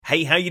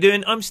Hey, how you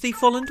doing? I'm Steve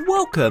Folland.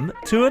 Welcome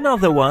to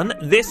another one.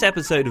 This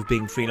episode of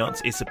Being Freelance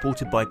is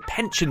supported by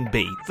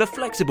PensionBee, the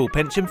flexible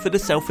pension for the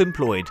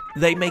self-employed.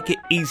 They make it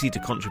easy to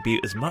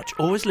contribute as much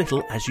or as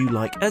little as you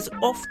like, as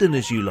often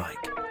as you like.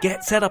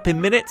 Get set up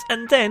in minutes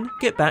and then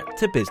get back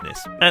to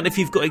business. And if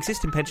you've got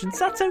existing pensions,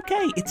 that's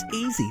okay. It's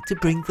easy to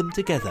bring them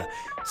together.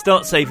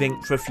 Start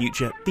saving for a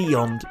future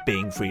beyond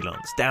being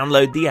freelance.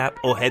 Download the app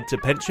or head to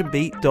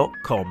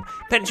pensionbee.com.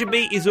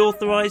 PensionBee is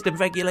authorised and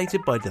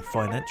regulated by the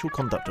Financial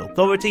Conduct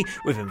Authority.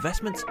 With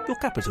investments, your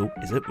capital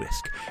is at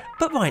risk.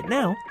 But right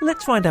now,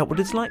 let's find out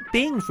what it's like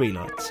being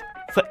freelance.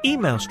 For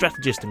email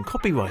strategist and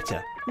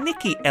copywriter,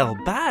 Nikki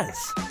Elbaz.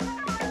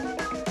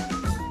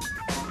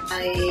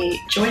 I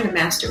joined a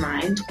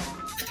mastermind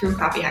through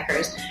Copy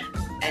Hackers,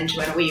 and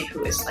Joanna Weeb,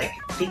 who is like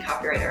the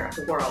copywriter of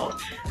the world,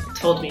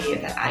 told me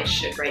that I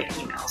should write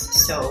emails.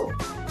 So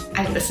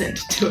I listened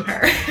to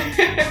her.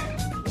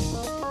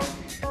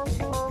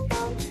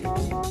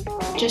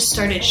 I just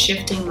started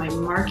shifting my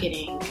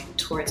marketing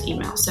towards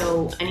email.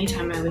 So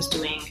anytime I was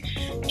doing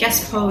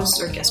guest posts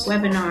or guest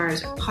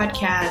webinars or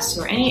podcasts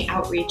or any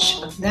outreach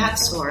of that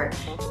sort,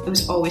 it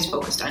was always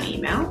focused on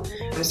email.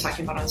 I was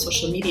talking about on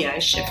social media, I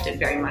shifted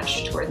very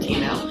much towards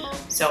email.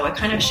 So I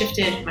kind of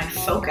shifted my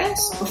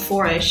focus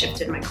before I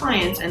shifted my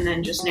clients, and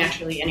then just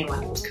naturally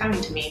anyone who was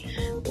coming to me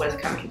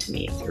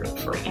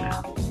for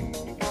email.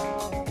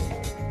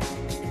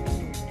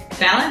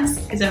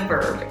 Balance is a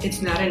verb.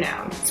 It's not a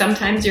noun.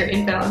 Sometimes you're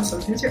in balance,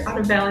 sometimes you're out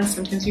of balance,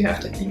 sometimes you have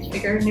to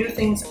figure new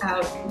things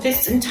out.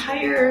 This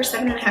entire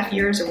 7.5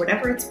 years or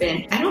whatever it's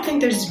been, I don't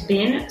think there's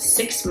been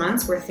 6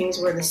 months where things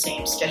were the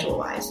same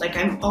schedule-wise. Like,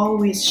 I'm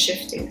always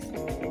shifting.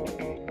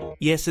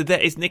 Yeah, so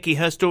that is Nikki,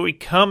 her story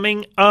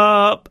coming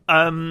up.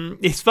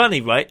 It's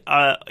funny, right?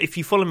 If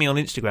you follow me on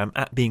Instagram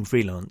at Being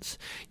Freelance,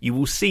 you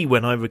will see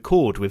when I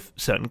record with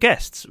certain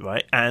guests,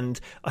 right? And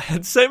I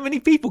had so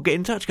many people get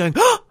in touch going,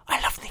 "Oh, I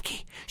love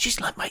Nikki.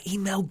 She's like my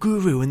email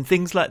guru," and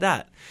things like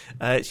that.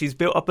 She's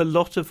built up a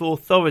lot of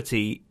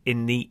authority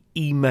in the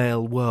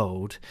email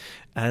world.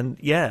 And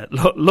yeah,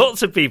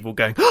 lots of people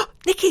going, "Oh,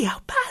 Nikki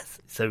Elbaz."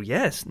 So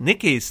yes,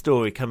 Nikki's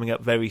story coming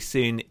up very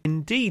soon.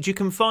 Indeed, you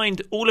can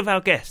find all of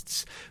our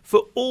guests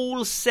for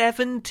all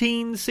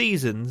 17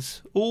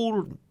 seasons,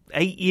 all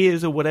 8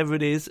 years or whatever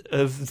it is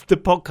of the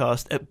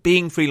podcast at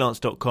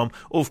beingfreelance.com,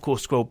 or of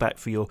course scroll back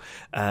for your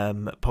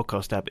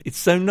podcast app. It's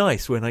so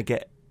nice when I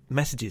get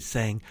messages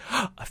saying,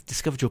 "Oh, I've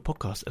discovered your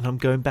podcast and I'm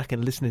going back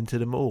and listening to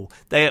them all."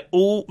 They are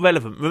all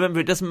relevant. Remember,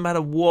 it doesn't matter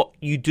what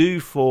you do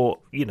for,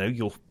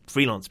 your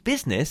freelance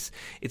business.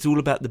 It's all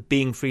about the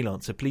being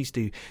freelance. So please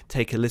do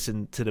take a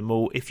listen to them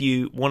all. If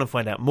you want to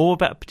find out more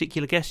about a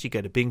particular guest, you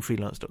go to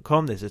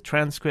beingfreelance.com. There's a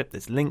transcript,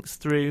 there's links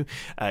through.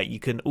 You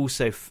can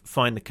also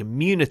find the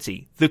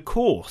community, the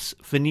course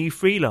for new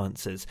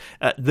freelancers,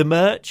 the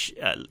merch,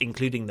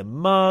 including the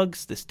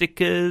mugs, the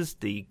stickers,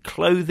 the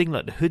clothing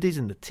like the hoodies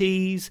and the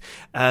tees,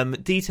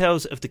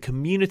 details of the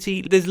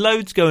community. There's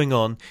loads going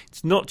on.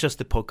 It's not just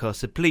the podcast,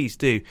 so please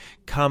do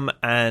come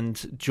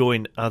and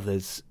join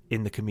others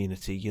in the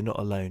community. You're not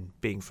alone.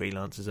 Being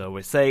freelance, as I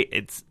always say,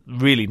 it's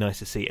really nice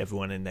to see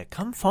everyone in there.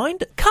 Come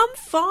find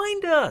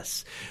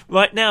us.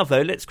 Right now,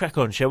 though, let's crack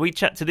on, shall we?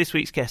 Chat to this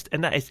week's guest,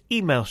 and that is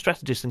email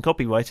strategist and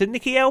copywriter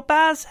Nikki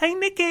Elbaz. Hey,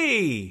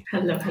 Nikki.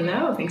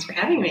 Hello. Thanks for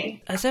having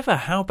me. As ever,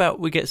 how about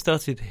we get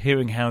started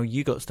hearing how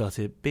you got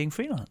started being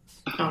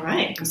freelance? All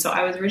right. So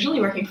I was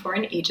originally working for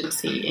an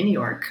agency in New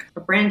York,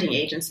 a branding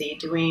agency,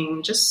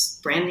 doing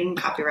just branding,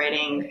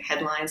 copywriting,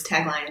 headlines,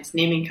 taglines,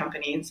 naming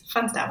companies,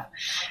 fun stuff.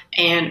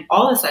 And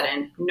all of a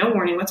sudden, no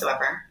warning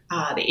whatsoever,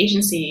 the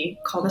agency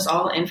called us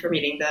all in for a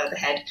meeting, the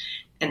head,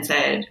 and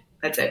said,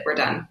 "That's it, we're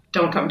done.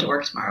 Don't come to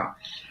work tomorrow."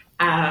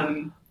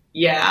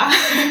 Yeah.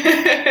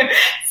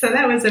 So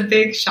that was a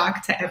big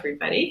shock to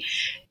everybody.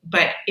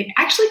 But it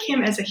actually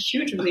came as a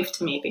huge relief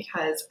to me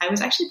because I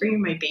was actually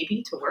bringing my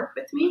baby to work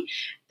with me.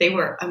 They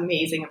were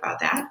amazing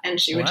about that.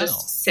 And she would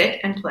just sit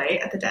and play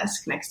at the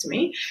desk next to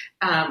me,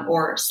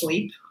 or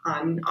sleep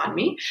on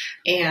me.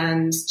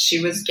 And she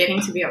was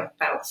getting to be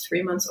about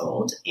 3 months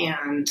old,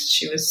 and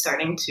she was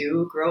starting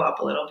to grow up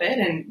a little bit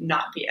and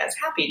not be as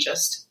happy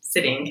just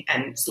sitting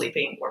and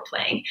sleeping or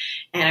playing.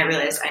 And I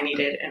realized I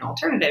needed an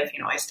alternative.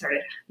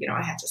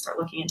 I had to start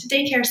looking into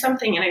daycare or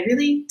something, and I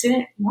really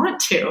didn't want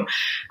to.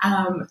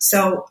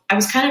 So I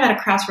was kind of at a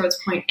crossroads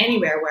point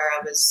anywhere where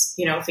I was,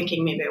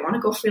 thinking maybe I want to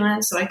go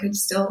freelance so I could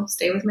still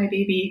stay with my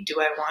baby. Do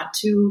I want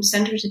to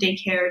send her to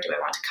daycare? Do I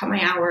want to cut my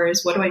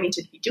hours? What do I need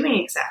to be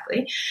doing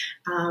exactly?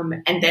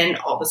 And then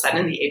all of a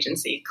sudden the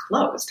agency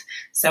closed.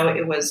 So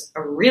it was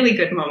a really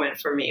good moment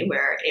for me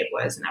where it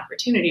was an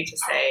opportunity to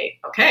say,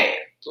 okay,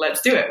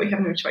 let's do it. We have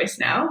no choice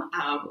now.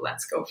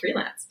 Let's go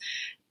freelance.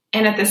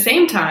 And at the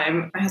same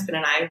time, my husband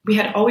and I, we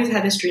had always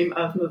had this dream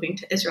of moving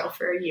to Israel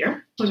for a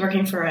year. I was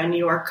working for a New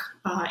York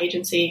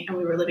agency, and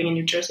we were living in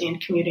New Jersey and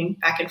commuting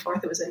back and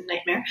forth. It was a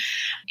nightmare.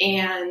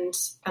 And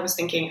I was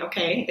thinking,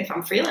 okay, if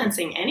I'm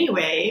freelancing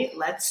anyway,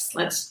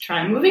 let's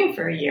try moving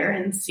for a year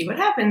and see what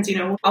happens.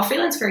 I'll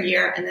freelance for a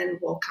year, and then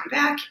we'll come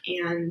back,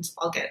 and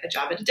I'll get a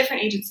job at a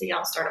different agency.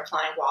 I'll start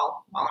applying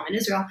while I'm in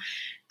Israel.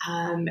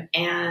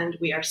 And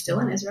we are still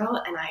in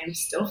Israel, and I am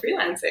still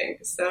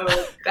freelancing. So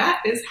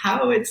that is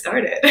how it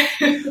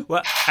started.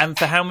 Well, and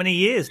for how many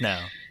years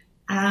now?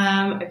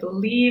 I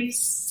believe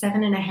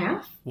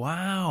 7.5.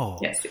 Wow.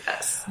 Yes, it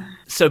does.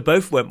 So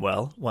both went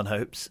well, one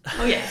hopes.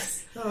 Oh,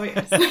 yes. Oh,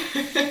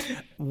 yes.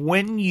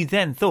 When you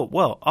then thought,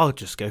 well, I'll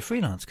just go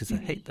freelance because I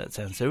hate that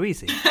sounds so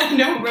easy.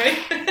 No, right?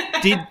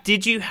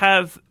 Did you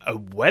have a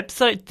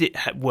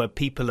website? Were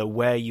people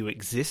aware you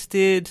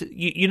existed?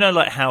 You know,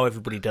 like how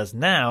everybody does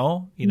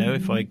now. You know,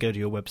 if I go to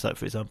your website,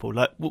 for example,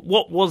 like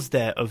what was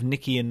there of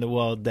Nikki in the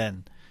Wild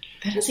then?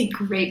 That is a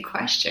great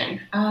question.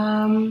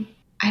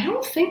 I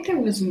don't think there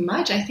was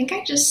much. I think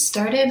I just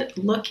started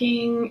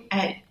looking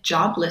at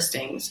job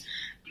listings,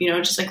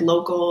 just like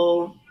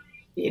local.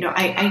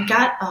 I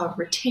got a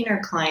retainer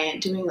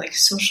client doing like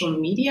social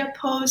media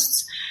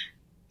posts.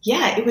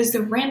 Yeah, it was the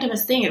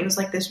randomest thing. It was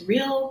like this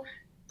real,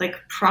 like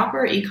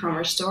proper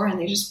e-commerce store, and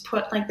they just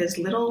put like this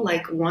little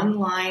like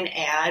one-line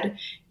ad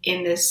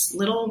in this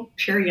little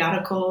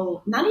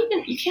periodical,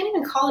 you can't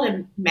even call it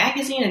a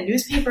magazine, a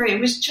newspaper. It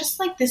was just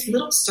like this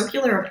little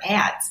circular of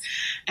ads.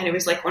 And it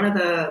was like one of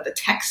the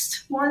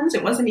text ones.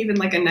 It wasn't even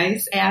like a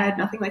nice ad,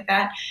 nothing like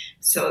that.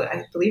 So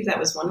I believe that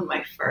was one of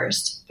my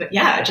first. But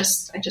yeah, I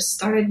just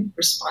started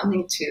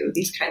responding to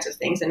these kinds of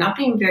things and not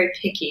being very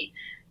picky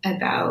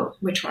about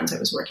which ones I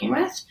was working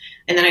with.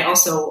 And then I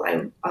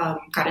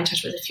got in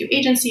touch with a few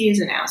agencies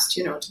and asked,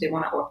 do they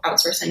want to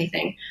outsource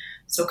anything?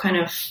 So kind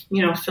of,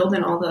 filled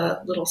in all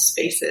the little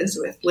spaces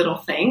with little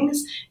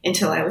things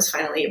until I was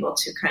finally able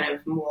to kind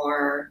of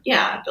more,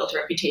 build a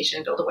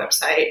reputation, build a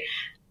website,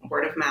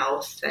 word of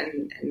mouth,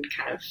 and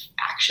kind of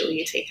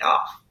actually take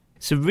off.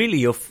 So really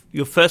your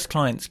first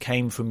clients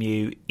came from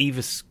you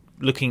either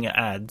looking at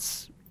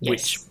ads, yes,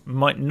 which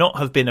might not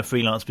have been a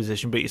freelance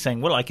position, but you're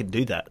saying, well, I can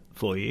do that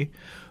for you,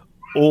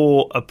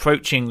 or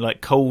approaching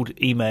like cold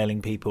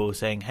emailing people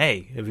saying,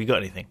 hey, have you got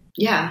anything?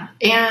 Yeah.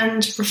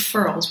 And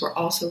referrals were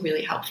also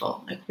really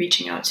helpful, like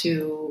reaching out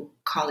to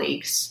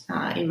colleagues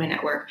in my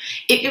network.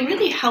 It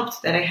really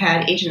helped that I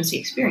had agency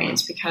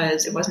experience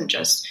because it wasn't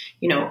just,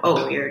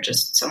 you're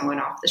just someone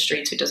off the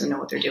streets who doesn't know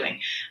what they're doing.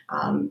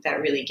 That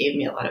really gave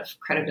me a lot of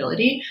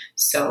credibility.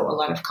 So a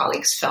lot of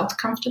colleagues felt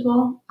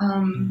comfortable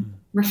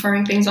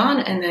referring things on.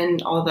 And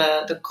then all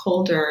the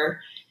colder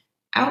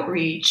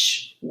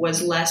outreach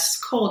was less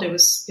cold. It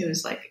was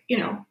like,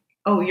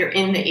 you're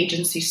in the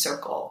agency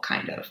circle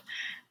kind of.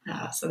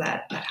 So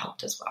that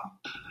helped as well.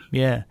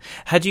 Yeah.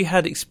 Had you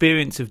had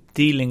experience of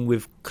dealing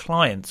with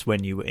clients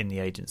when you were in the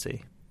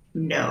agency?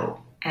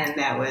 No. And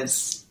that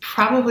was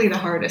probably the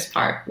hardest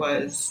part,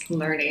 was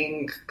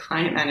learning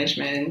client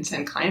management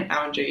and client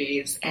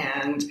boundaries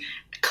and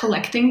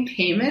collecting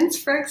payments,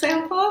 for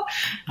example.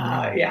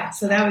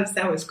 So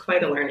that was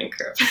quite a learning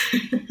curve.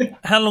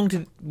 How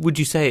long would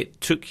you say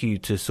it took you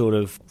to sort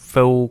of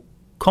feel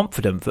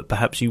confident that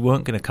perhaps you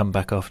weren't going to come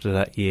back after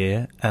that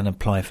year and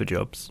apply for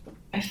jobs?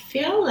 I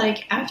feel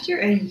like after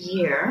a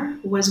year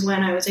was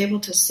when I was able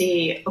to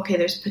see, okay,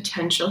 there's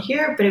potential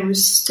here, but it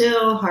was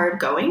still hard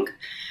going.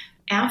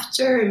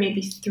 After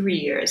maybe 3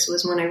 years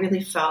was when I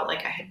really felt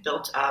like I had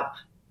built up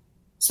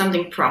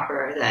something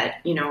proper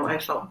that, I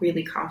felt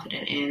really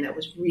confident in, that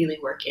was really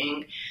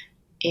working.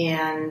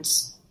 And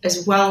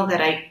as well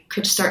that I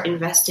could start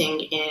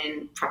investing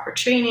in proper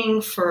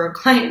training for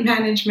client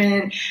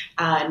management,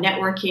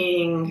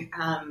 networking,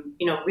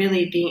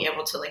 really being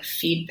able to like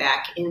feed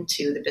back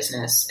into the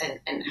business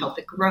and help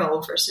it grow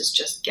versus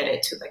just get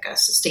it to like a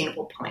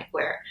sustainable point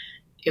where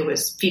it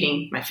was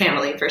feeding my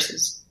family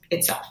versus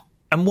itself.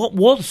 And what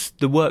was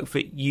the work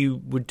that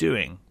you were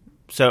doing?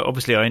 So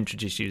obviously I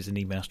introduced you as an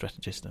email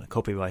strategist and a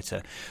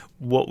copywriter.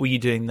 What were you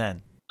doing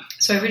then?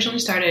 So I originally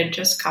started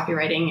just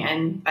copywriting,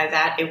 and by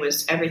that it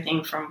was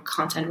everything from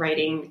content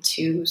writing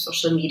to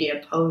social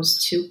media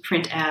posts to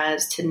print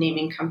ads to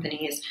naming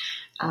companies.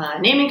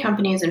 Naming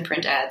companies and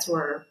print ads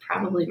were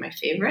probably my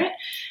favorite,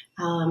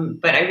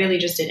 but I really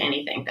just did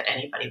anything that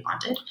anybody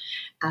wanted.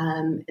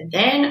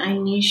 Then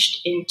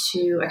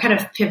I kind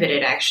of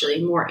pivoted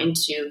actually more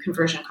into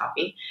conversion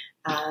copy.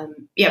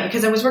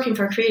 Because I was working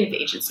for a creative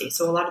agency,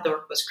 so a lot of the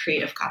work was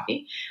creative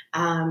copy.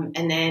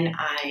 And then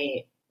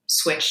I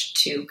switched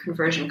to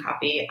conversion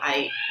copy.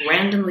 I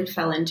randomly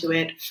fell into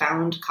it,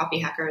 found copy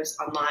hackers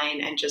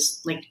online, and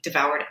just like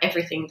devoured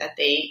everything that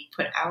they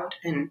put out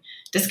and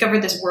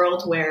discovered this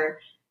world where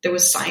there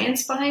was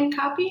science behind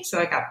copy. So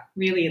I got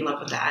really in love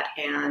with that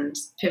and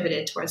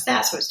pivoted towards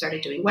that. So I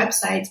started doing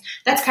websites.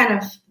 That's kind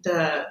of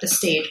the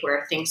stage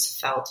where things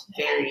felt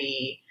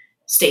very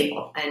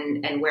stable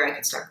and where I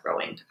could start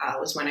growing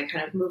was when I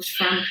kind of moved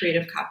from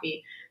creative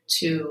copy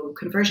to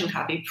conversion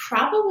copy,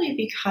 probably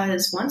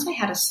because once I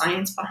had a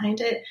science behind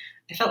it,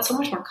 I felt so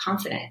much more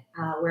confident,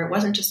 where it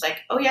wasn't just like,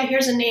 oh yeah,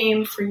 here's a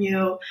name for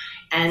you,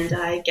 and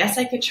I guess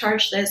I could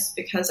charge this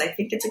because I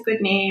think it's a good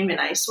name, and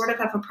I sort of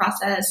have a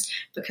process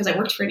because I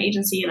worked for an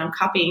agency and I'm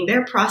copying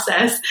their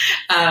process.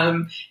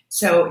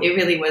 So it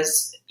really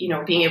was,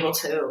 being able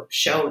to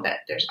show that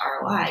there's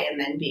ROI, and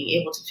then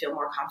being able to feel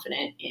more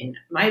confident in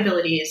my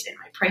abilities, in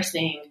my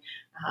pricing,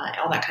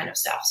 all that kind of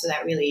stuff. So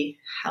that really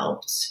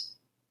helped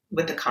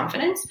with the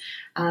confidence.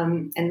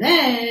 And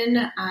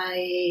then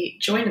I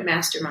joined a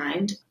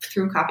mastermind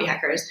through Copy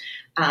Hackers.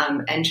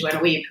 And Joanna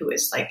Wiebe, who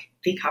is like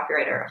the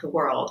copywriter of the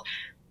world,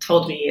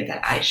 told me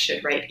that I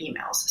should write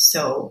emails.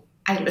 So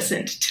I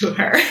listened to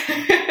her.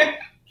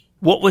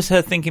 What was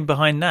her thinking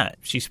behind that?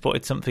 She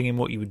spotted something in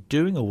what you were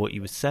doing or what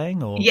you were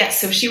saying? Or Yes,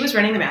 so she was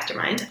running the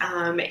mastermind,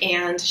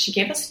 and she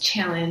gave us a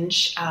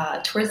challenge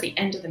towards the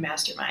end of the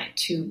mastermind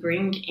to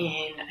bring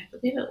in, I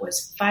believe it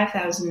was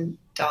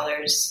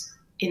 $5,000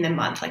 in the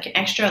month, like an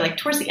extra, like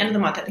towards the end of the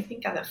month, I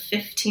think on the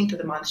 15th of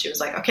the month, she was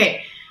like,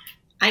 okay,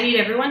 I need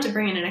everyone to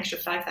bring in an extra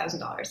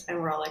 $5,000.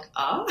 And we're all like,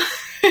 oh.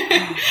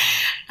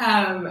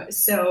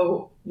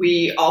 So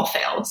we all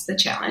failed the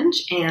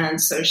challenge.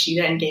 And so she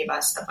then gave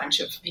us a bunch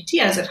of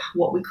ideas of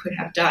what we could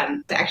have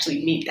done to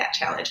actually meet that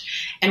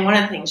challenge. And one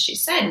of the things she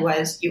said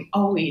was, you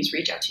always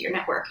reach out to your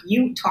network.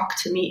 You talk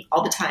to me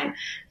all the time.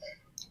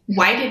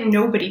 Why did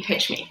nobody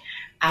pitch me?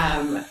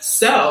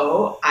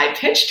 So I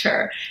pitched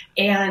her,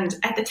 and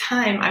at the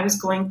time I was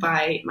going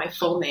by my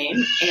full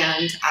name,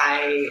 and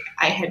I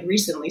had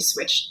recently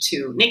switched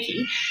to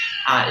Nikki.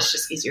 It's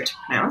just easier to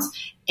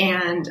pronounce.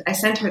 And I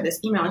sent her this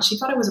email, and she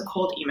thought it was a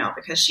cold email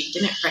because she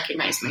didn't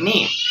recognize my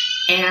name.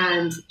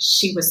 And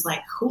she was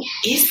like, who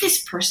is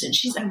this person?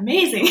 She's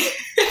amazing.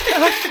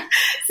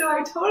 So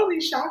I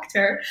totally shocked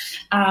her.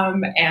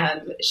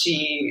 And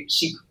she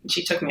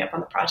took me up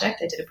on the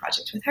project. I did a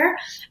project with her.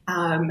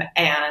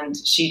 And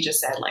she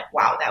just said like,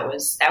 wow, that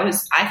was,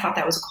 I thought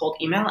that was a cold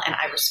email, and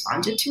I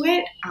responded to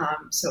it.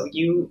 So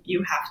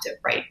you have to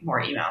write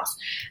more emails.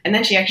 And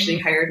then she actually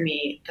hired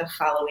me the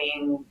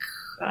following,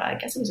 I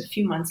guess it was a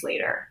few months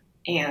later.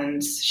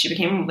 And she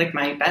became like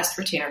my best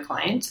retainer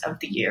client of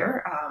the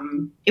year.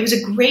 It was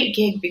a great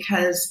gig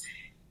because,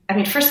 I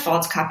mean, first of all,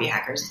 it's Copy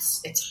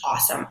Hackers. It's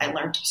awesome. I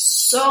learned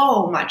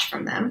so much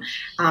from them.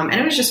 And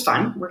it was just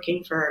fun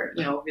working for,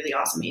 a really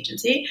awesome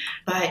agency.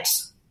 But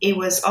it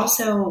was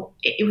also,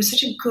 it was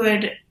such a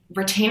good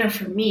retainer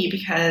for me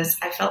because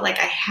I felt like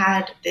I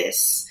had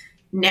this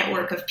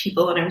network of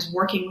people, and I was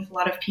working with a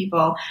lot of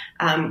people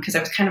because I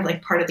was kind of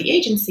like part of the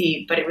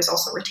agency, but it was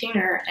also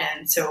retainer.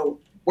 And so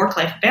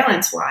work-life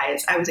balance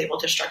wise, I was able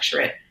to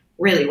structure it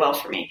really well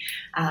for me.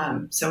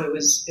 So it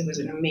was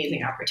an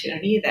amazing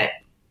opportunity that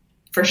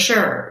for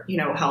sure,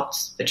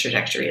 helped the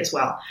trajectory as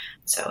well.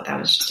 So that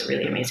was just a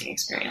really amazing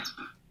experience.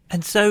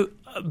 And so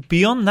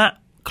beyond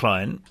that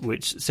client,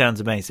 which sounds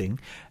amazing,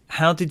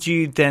 how did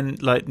you then,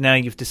 like now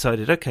you've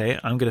decided, okay,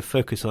 I'm going to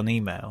focus on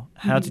email.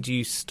 How did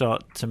you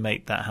start to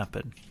make that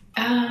happen?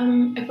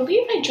 I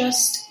believe I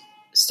just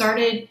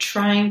started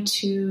trying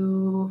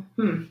to,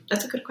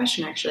 that's a good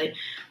question actually.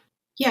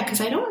 Yeah,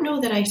 because I don't know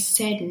that I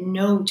said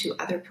no to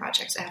other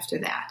projects after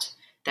that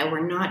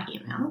were not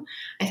email.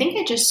 I think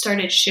I just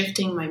started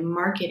shifting my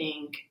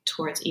marketing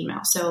towards email.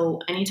 So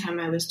anytime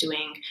I was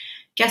doing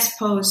guest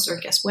posts or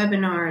guest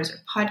webinars or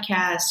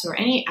podcasts or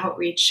any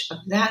outreach of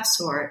that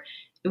sort,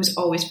 it was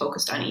always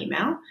focused on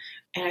email.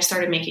 And I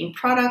started making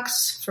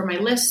products for my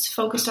list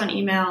focused on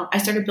email. I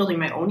started building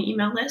my own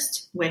email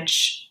list,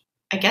 which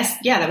I guess,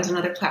 that was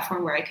another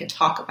platform where I could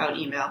talk about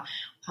email.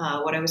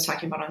 What I was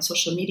talking about on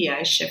social media,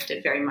 I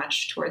shifted very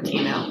much towards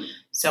email.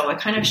 So I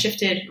kind of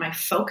shifted my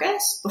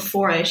focus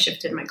before I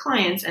shifted my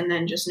clients, and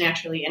then just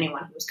naturally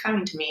anyone who was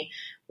coming to me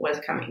was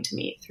coming to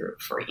me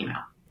for email.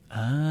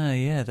 Ah,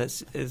 yeah,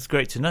 it's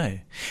great to know.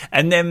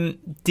 And then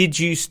did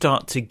you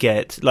start to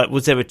get,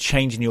 was there a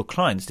change in your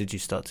clients? Did you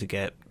start to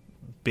get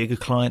bigger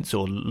clients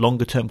or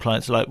longer term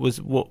clients?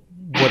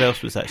 What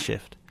else was that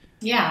shift?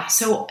 Yeah.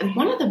 So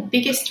one of the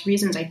biggest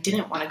reasons I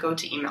didn't want to go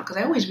to email, because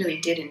I always really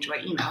did enjoy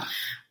email,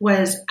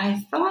 was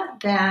I thought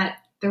that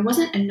there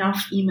wasn't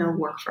enough email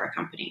work for a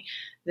company.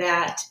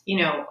 That,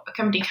 a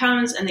company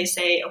comes and they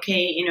say,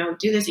 okay,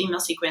 do this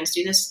email sequence,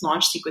 do this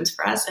launch sequence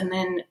for us. And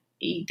then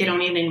they don't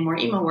need any more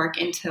email work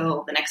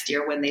until the next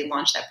year when they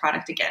launch that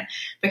product again.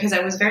 Because I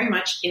was very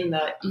much in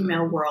the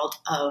email world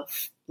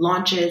of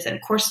launches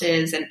and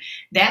courses and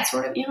that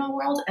sort of email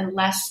world, and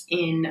less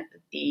in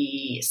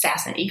the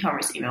SaaS and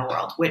e-commerce email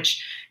world,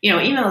 which,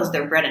 email is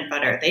their bread and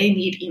butter. They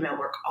need email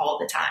work all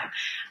the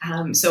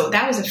time. So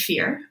that was a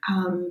fear.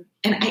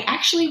 And I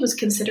actually was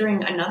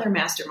considering another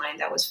mastermind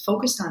that was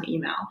focused on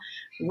email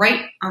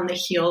right on the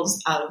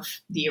heels of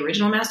the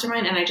original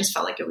mastermind. And I just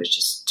felt like it was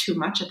just too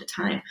much at the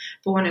time.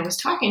 But when I was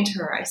talking to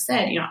her, I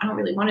said, I don't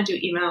really want to do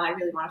email. I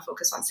really want to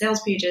focus on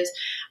sales pages.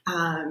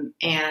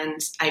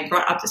 And I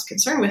brought up this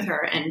concern with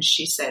her, and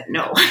she said,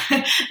 no,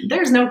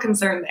 there's no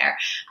concern there.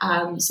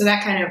 So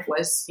that kind of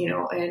was,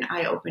 an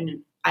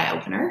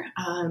eye-opener.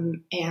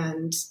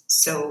 And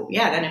so,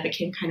 then it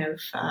became kind of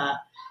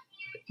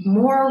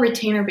more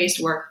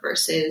retainer-based work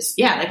versus,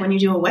 like when you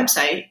do a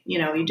website,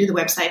 you do the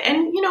website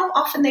and,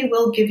 often they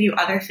will give you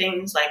other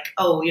things like,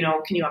 oh,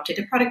 can you update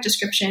the product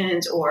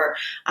descriptions or,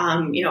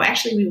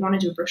 actually we want to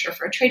do a brochure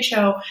for a trade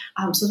show.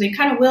 So they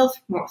kind of will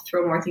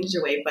throw more things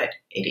your way, but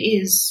it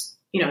is,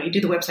 you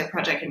do the website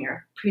project and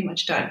you're pretty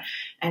much done.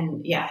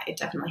 And it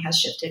definitely has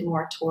shifted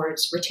more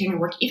towards retainer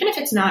work, even if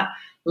it's not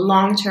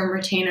long-term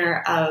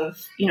retainer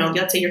of,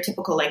 let's say your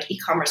typical like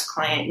e-commerce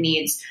client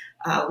needs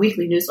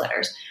weekly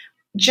newsletters.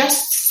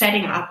 Just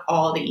setting up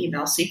all the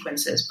email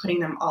sequences, putting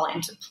them all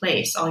into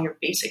place, all your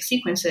basic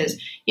sequences,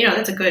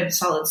 that's a good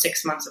solid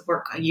 6 months of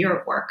work, a year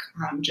of work,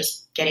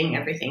 just getting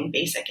everything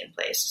basic in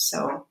place.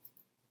 So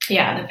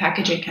yeah, the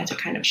packaging had to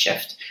kind of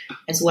shift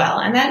as well.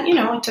 And then,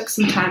 it took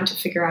some time to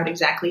figure out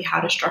exactly how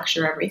to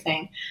structure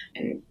everything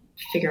and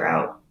figure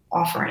out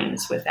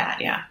offerings with that.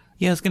 Yeah.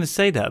 Yeah, I was going to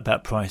say that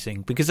about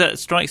pricing, because that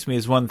strikes me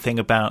as one thing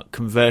about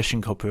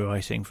conversion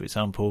copywriting, for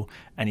example,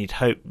 and you'd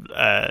hope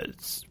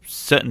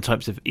certain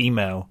types of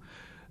email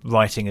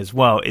writing as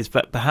well, is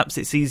that perhaps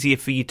it's easier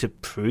for you to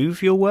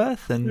prove your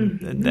worth,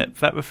 and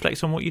that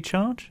reflects on what you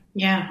charge?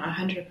 Yeah,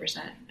 100%.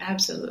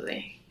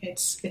 Absolutely.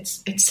 It's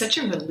such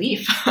a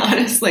relief,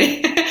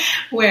 honestly,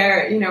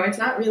 where, it's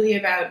not really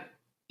about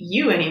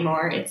you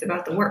anymore. It's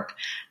about the work.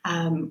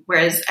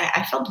 Whereas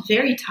I felt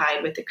very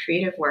tied with the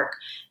creative work,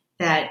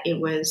 that it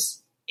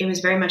was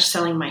very much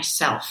selling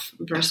myself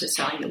versus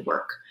selling the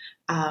work,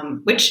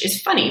 which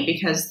is funny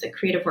because the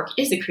creative work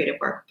is the creative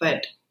work,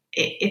 but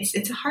it's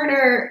a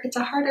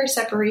harder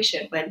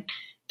separation when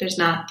there's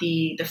not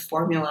the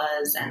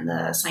formulas and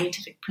the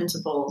scientific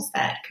principles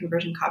that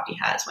conversion copy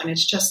has. When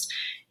it's just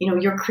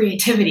your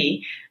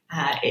creativity,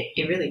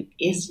 it really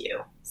is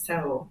you.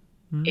 So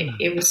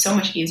it was so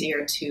much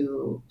easier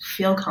to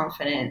feel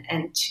confident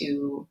and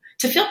to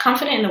feel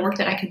confident in the work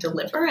that I could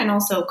deliver, and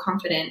also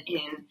confident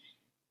in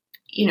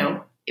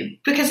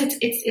because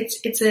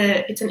it's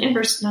an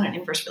inverse, not an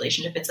inverse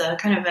relationship. It's a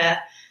kind of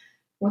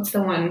what's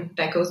the one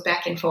that goes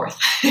back and forth,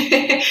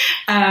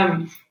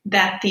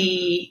 that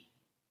the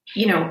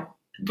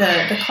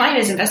client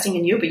is investing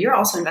in you, but you're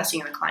also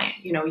investing in the client.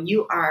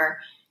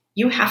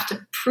 You have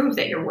to prove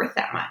that you're worth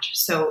that much.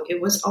 So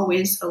it was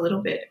always a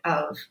little bit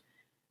of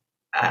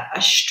a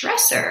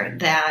stressor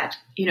that,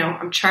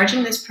 I'm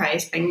charging this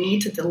price, I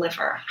need to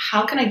deliver.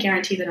 How can I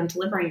guarantee that I'm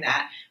delivering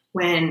that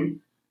when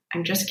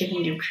I'm just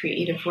giving you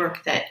creative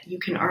work that you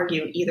can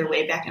argue either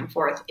way back and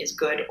forth is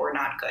good or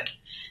not good?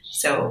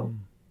 So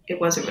it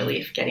was a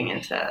relief getting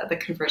into the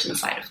conversion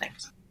side of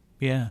things.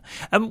 Yeah.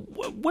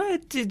 Where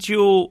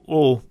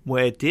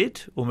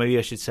maybe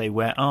I should say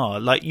where are,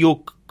 like,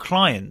 your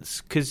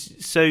clients?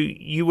 So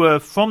you were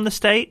from the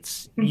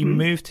States, you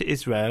moved to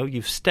Israel,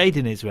 you've stayed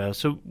in Israel.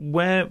 So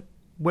where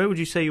would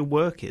you say your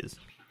work is?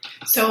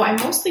 So I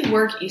mostly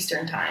work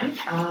Eastern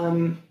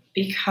time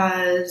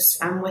because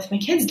I'm with my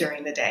kids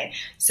during the day.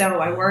 So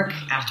I work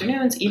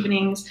afternoons,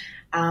 evenings.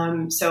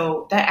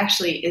 So that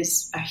actually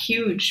is a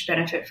huge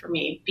benefit for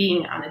me.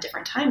 Being on a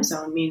different time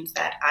zone means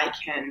that I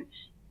can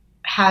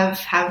have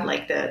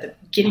like the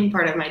beginning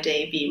part of my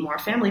day be more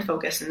family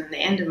focused, and then the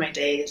end of my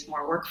day is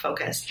more work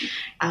focused.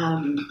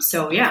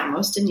 So yeah,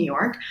 most in New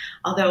York,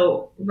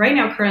 although right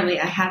now currently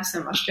I have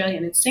some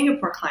Australian and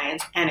Singapore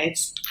clients, and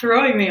it's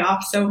throwing me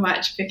off so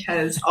much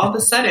because all of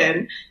a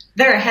sudden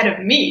they're ahead of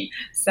me.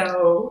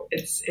 So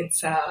it's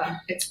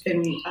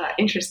been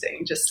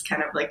interesting, just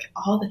kind of like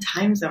all the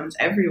time zones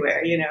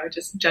everywhere,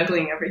 just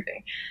juggling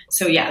everything.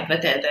 So yeah,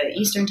 but the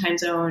Eastern time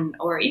zone,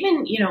 or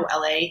even,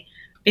 LA,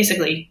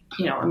 basically,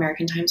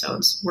 American time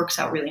zones works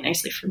out really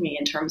nicely for me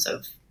in terms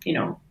of,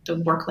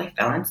 the work-life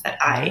balance that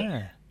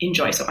I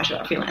enjoy so much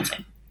about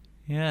freelancing.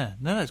 Yeah,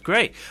 no, that's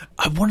great.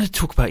 I want to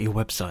talk about your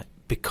website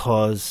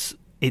because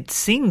it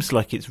seems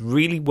like it's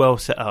really well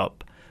set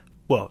up,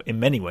 well, in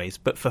many ways,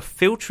 but for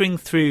filtering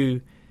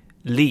through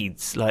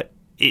leads, like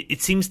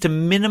it seems to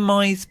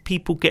minimize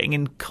people getting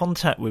in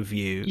contact with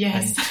you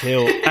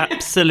until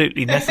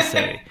absolutely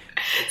necessary.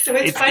 So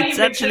it's funny. It's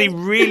actually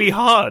really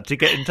hard to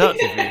get in touch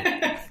with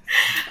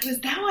you. Is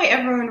that why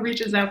everyone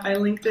reaches out by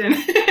LinkedIn?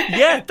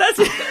 Yeah, that's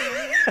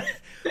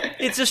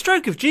it's a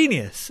stroke of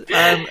genius.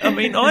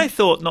 I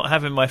thought not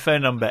having my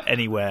phone number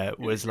anywhere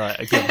was like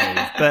a good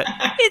move, but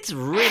it's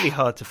really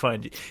hard to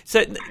find you.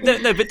 So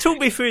no, but talk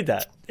me through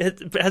that.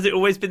 Has it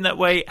always been that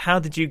way? How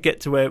did you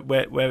get to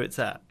where it's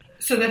at?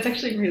 So that's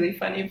actually really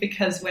funny,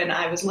 because when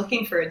I was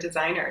looking for a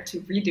designer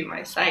to redo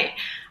my site,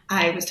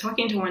 I was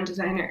talking to one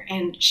designer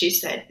and she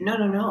said,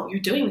 no, you're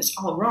doing this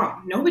all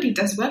wrong. Nobody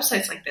does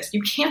websites like this.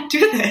 You can't do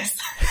this.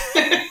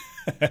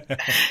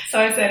 So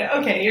I said,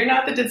 okay, you're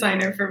not the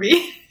designer for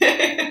me.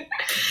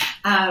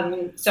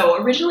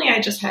 So originally I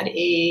just had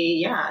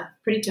a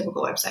pretty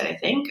typical website, I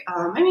think.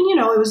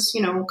 It was,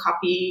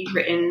 copy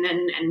written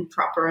and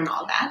proper and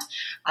all that.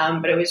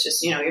 But it was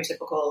just, your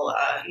typical,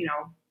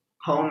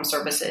 home,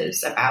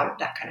 services, about,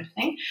 that kind of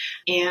thing.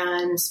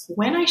 And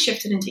when I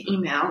shifted into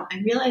email, I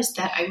realized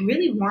that I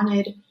really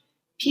wanted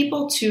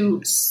people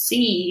to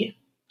see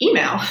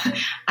email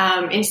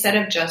instead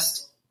of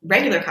just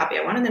regular copy.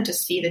 I wanted them to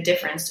see the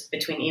difference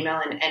between email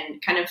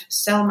and kind of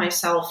sell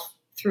myself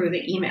through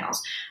the emails.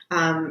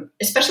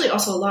 Especially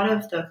also a lot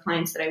of the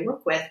clients that I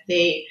work with,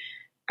 they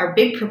are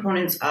big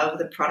proponents of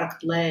the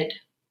product-led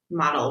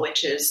model,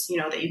 which is,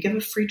 that you give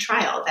a free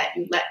trial, that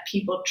you let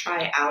people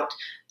try out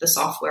the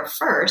software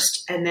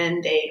first, and then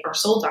they are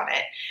sold on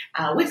it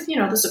with,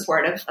 the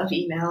support of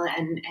email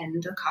and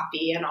the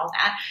copy and all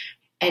that.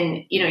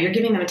 And, you're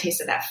giving them a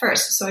taste of that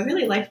first. So I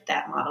really liked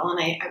that model. And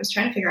I was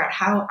trying to figure out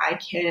how I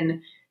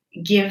can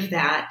give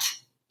that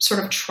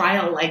sort of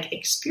trial-like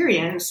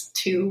experience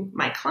to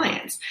my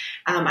clients.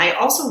 I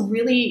also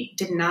really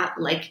did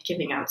not like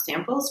giving out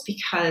samples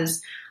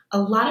because a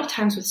lot of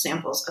times with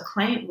samples, a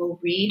client will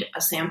read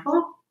a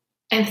sample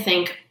and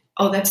think,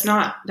 oh, that's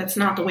not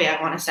the way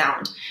I want to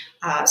sound.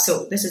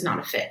 So this is not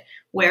a fit.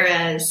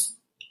 Whereas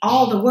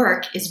all the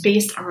work is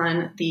based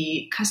on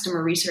the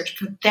customer research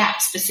for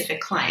that specific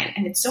client.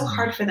 And it's so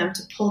hard for them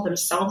to pull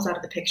themselves out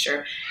of the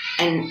picture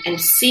and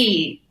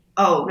see,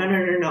 oh,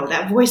 no,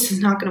 that voice is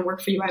not going to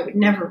work for you. I would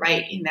never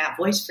write in that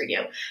voice for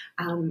you.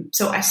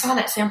 So I saw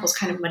that samples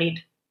kind of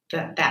muddied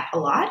that a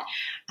lot.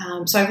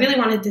 So I really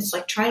wanted this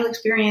like trial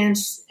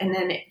experience, and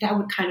then that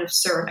would kind of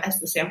serve as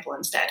the sample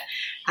instead.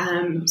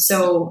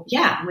 So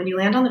yeah, when you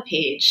land on the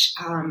page,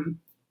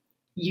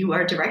 you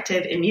are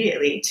directed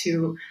immediately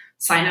to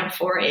sign up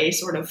for a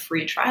sort of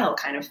free trial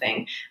kind of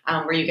thing,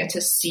 where you get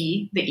to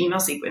see the email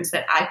sequence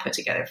that I put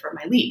together for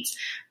my leads.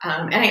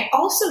 And I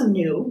also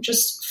knew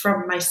just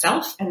from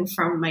myself and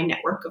from my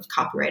network of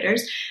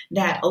copywriters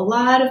that a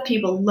lot of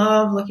people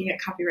love looking at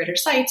copywriter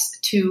sites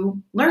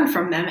to learn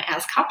from them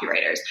as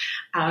copywriters.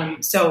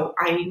 So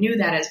I knew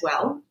that as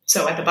well.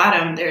 So at the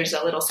bottom, there's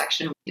a little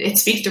section. It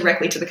speaks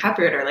directly to the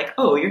copywriter, like,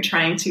 oh, you're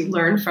trying to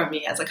learn from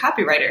me as a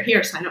copywriter.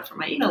 Here, sign up for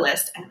my email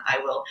list, and I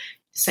will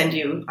send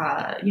you,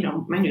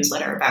 my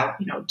newsletter about,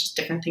 just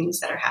different things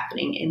that are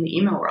happening in the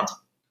email world.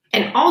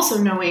 And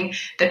also knowing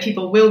that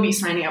people will be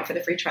signing up for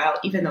the free trial,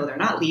 even though they're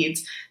not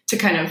leads, to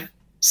kind of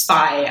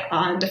spy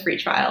on the free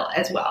trial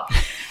as well.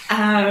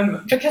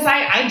 Because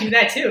I do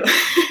that too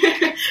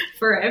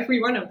for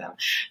every one of them.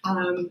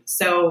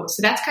 So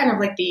that's kind of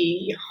like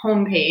the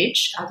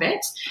homepage of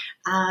it.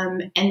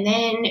 And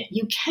then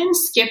you can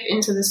skip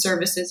into the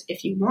services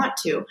if you want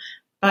to,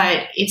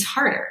 but it's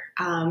harder.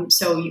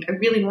 So I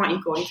really want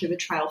you going through the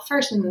trial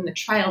first, and then the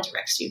trial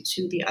directs you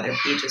to the other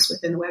pages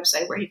within the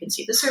website where you can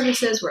see the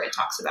services, where it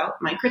talks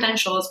about my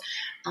credentials,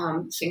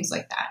 things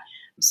like that.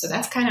 So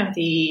that's kind of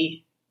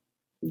the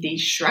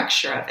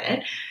structure of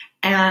it.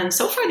 And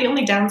so far, the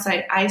only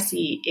downside I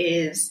see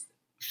is,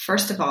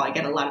 first of all, I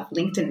get a lot of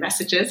LinkedIn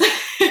messages.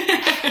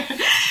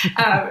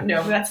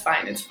 No, that's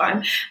fine. It's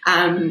fun.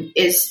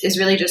 Is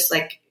really just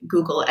like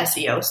Google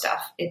SEO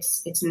stuff.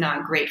 It's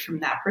not great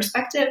from that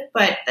perspective,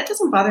 but that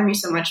doesn't bother me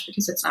so much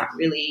because it's not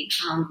really,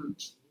 kind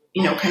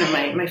of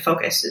my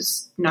focus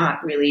is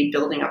not really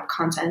building up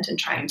content and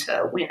trying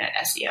to win at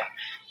SEO.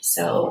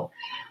 So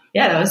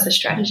yeah, that was the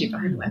strategy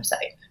behind the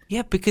website.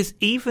 Yeah, because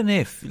even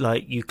if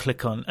you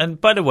click on, and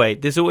by the way,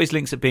 there's always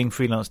links at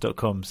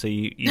beingfreelance.com, so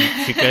you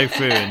should go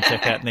through and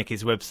check out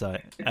Nikki's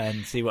website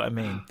and see what I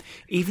mean.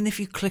 Even if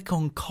you click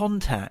on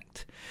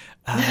contact,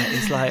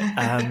 it's like,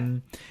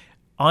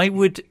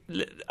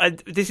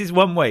 this is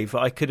one way that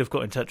I could have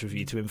got in touch with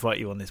you to invite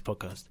you on this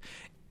podcast,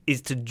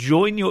 is to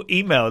join your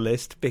email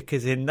list,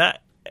 because in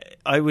that,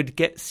 I would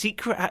get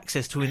secret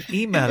access to an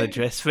email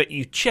address that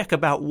you check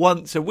about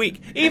once a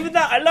week. Even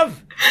that I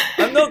love.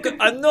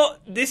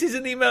 This is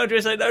an email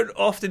address I don't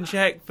often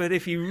check, but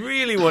if you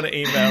really want to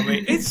email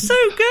me, it's so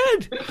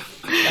good.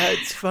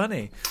 It's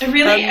funny.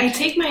 I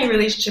take my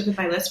relationship with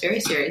my list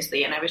very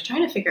seriously, and I was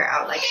trying to figure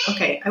out,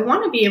 okay, I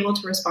want to be able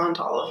to respond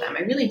to all of them.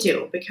 I really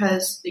do,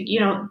 because,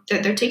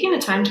 they're taking the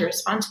time to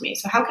respond to me.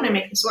 So how can I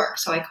make this work?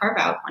 So I carve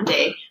out one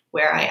day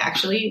where I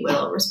actually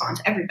will respond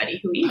to everybody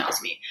who emails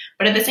me.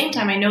 But at the same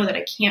time, I know that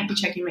I can't be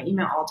checking my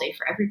email all day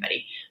for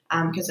everybody,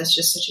 because that's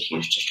just such a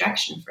huge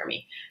distraction for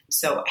me.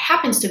 So it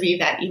happens to be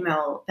that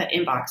that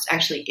inbox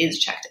actually is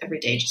checked every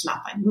day, just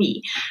not by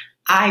me.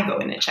 I go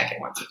in and check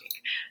it once a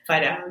week.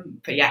 But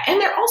yeah,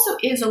 and there also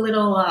is a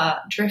little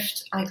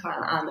drift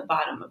icon on the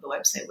bottom of the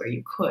website where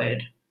you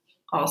could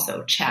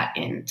also chat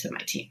into my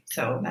team.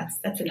 So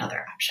that's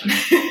another option.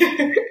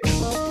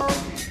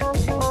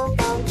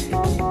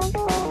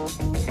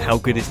 How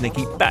good is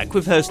Nikki? Back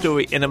with her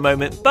story in a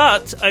moment.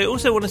 But I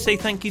also want to say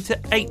thank you to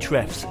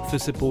Ahrefs for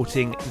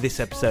supporting this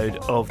episode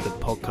of the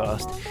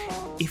podcast.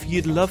 If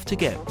you'd love to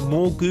get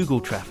more Google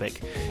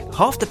traffic,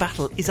 half the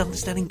battle is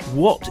understanding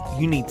what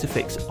you need to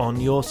fix on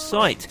your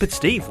site. But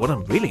Steve, what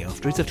I'm really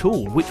after is a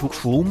tool which will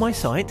crawl my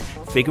site,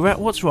 figure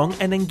out what's wrong,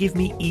 and then give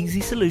me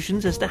easy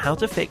solutions as to how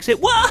to fix it.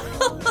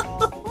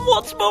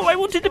 What's more, I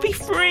want it to be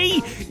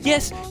free.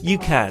 Yes, you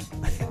can.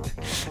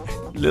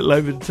 A little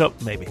over the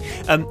top, maybe.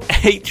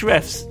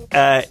 Ahrefs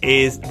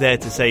is there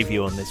to save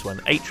you on this one.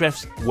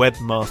 Ahrefs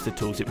Webmaster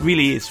Tools. It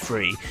really is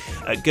free.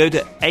 Go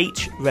to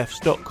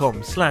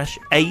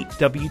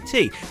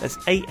ahrefs.com/AWT. That's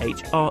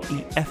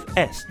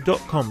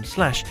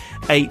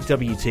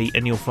ahrefs.com/AWT,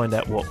 and you'll find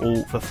out what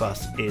all the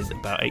fuss is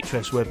about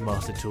Ahrefs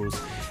Webmaster Tools.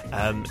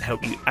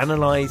 Help you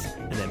analyze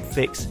and then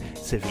fix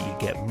so that you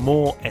get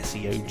more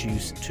SEO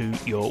juice to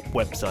your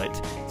website.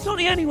 It's not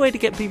the only way to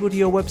get people to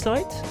your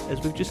website,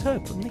 as we've just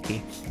heard from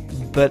Nikki.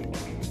 But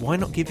why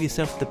not give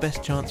yourself the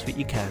best chance that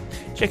you can?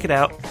 Check it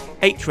out,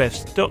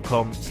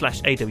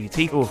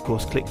 ahrefs.com/AWT, or of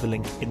course click the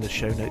link in the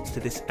show notes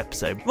to this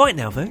episode. Right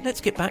now though,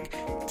 let's get back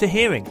to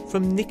hearing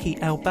from Nikki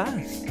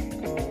Albaz.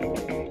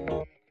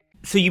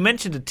 So you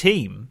mentioned a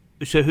team.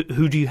 So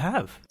who do you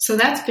have? So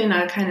that's been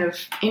a kind of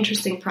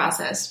interesting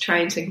process,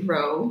 trying to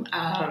grow,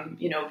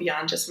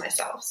 beyond just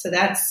myself. So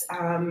that's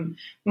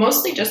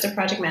mostly just a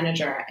project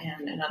manager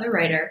and another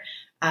writer.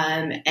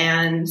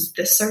 And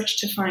the search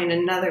to find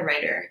another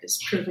writer is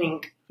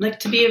proving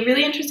to be a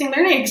really interesting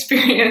learning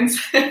experience.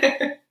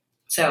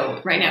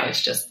 So right now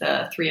it's just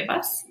the three of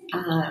us.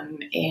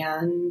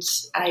 And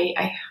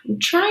I'm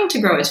trying to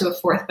grow it to a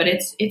fourth, but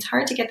it's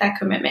hard to get that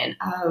commitment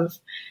of,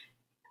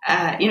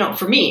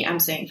 for me, I'm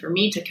saying for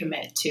me to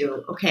commit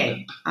to,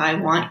 okay, I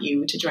want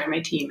you to join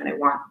my team and I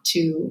want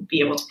to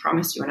be able to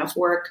promise you enough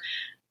work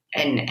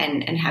and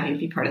have you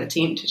be part of the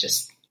team to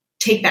just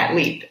take that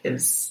leap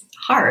is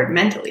hard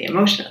mentally,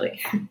 emotionally.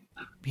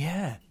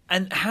 Yeah.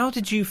 And how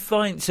did you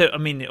find, so, I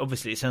mean,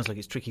 obviously it sounds like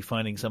it's tricky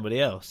finding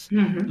somebody else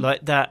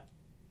like that,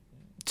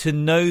 to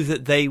know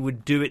that they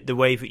would do it the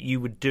way that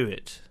you would do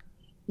it.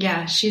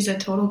 Yeah, she's a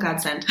total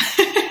godsend.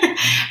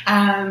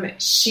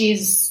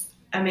 She's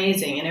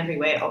amazing in every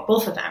way. Oh,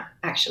 both of them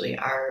actually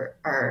are,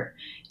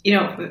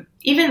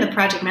 even the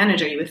project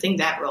manager, you would think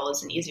that role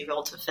is an easy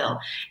role to fill.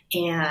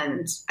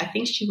 And I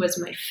think she was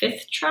my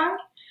fifth try.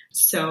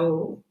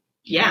 So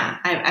yeah,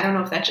 I don't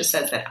know if that just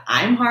says that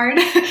I'm hard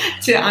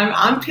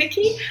I'm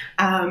picky.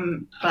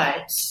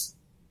 But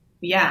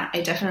yeah,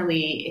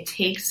 it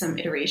takes some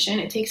iteration.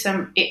 It took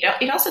some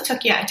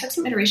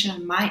iteration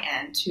on my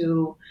end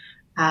to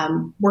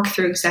work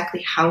through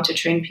exactly how to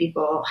train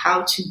people,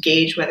 how to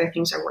gauge whether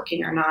things are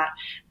working or not.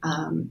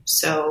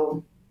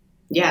 So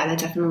yeah, that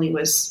definitely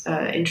was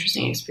an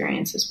interesting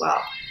experience as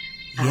well.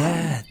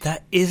 Yeah,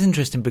 that is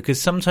interesting because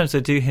sometimes I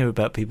do hear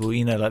about people,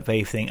 like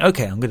they think,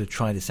 okay, I'm going to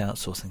try this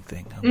outsourcing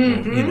thing,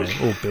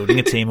 or building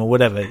a team or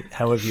whatever,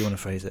 however you want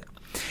to phrase it.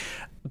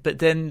 But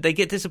then they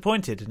get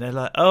disappointed and they're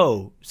like,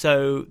 oh,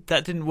 so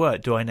that didn't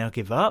work. Do I now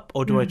give up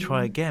or do I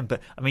try again?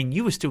 But I mean,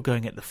 you were still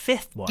going at the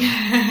fifth one,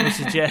 which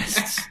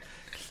suggests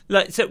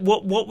so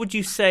what would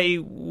you say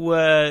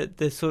were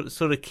the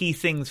sort of key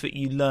things that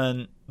you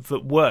learned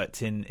that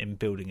worked in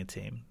building a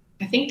team?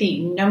 I think the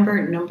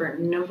number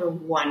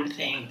one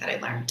thing that I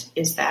learned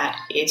is that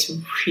it's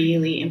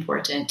really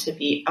important to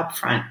be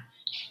upfront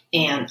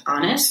and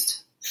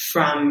honest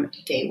from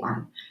day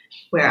one,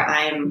 where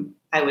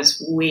I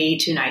was way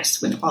too nice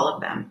with all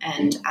of them.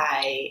 And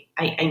I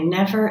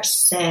never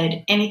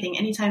said anything.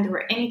 Anytime there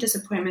were any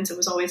disappointments, it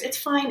was always, it's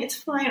fine.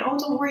 Oh,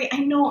 don't worry. I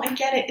know, I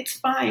get it. It's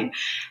fine.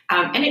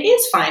 And it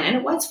is fine. And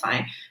it was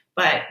fine.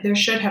 But there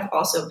should have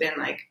also been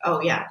oh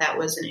yeah, that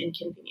was an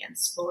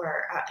inconvenience,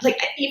 or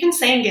even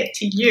saying it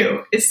to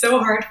you is so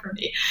hard for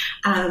me.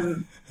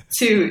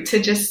 To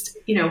just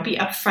be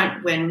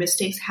upfront when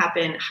mistakes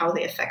happen, how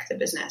they affect the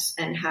business,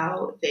 and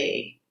how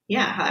they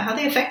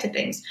affected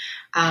things.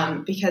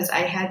 Because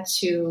I had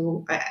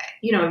to,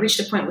 I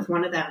reached a point with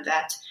one of them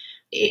that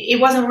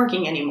it wasn't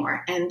working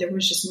anymore, and there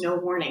was just no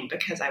warning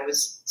because I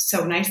was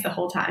so nice the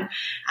whole time.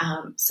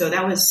 So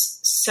that was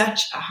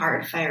such a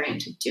hard firing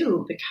to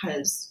do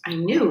because I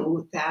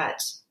knew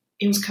that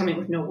it was coming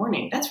with no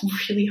warning. That's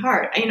really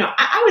hard.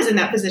 I was in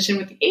that position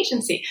with the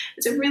agency.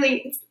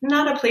 It's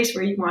not a place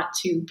where you want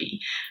to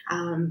be.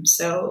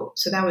 So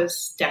that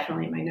was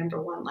definitely my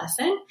number one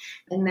lesson.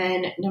 And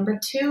then number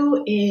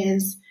two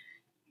is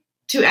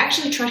to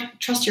actually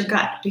trust your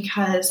gut,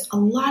 because a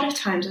lot of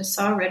times I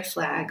saw red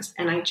flags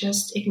and I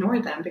just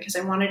ignored them because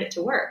I wanted it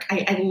to work.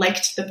 I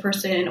liked the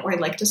person, or I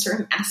liked a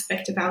certain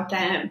aspect about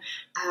them.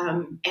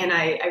 And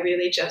I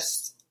really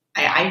just,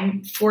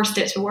 I forced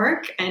it to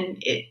work, and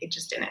it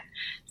just didn't.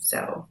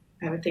 So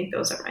I would think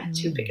those are my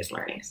two biggest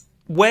learnings.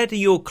 Where do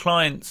your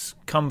clients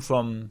come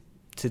from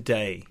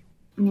today?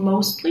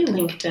 Mostly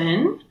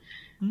LinkedIn,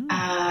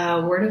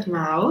 word of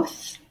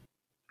mouth.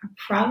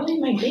 Probably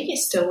my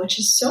biggest still, which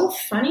is so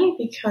funny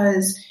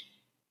because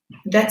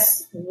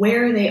that's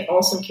where they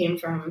also came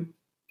from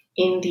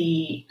in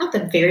not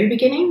the very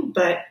beginning,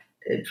 but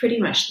pretty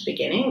much the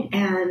beginning.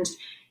 And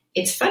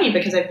it's funny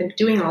because I've been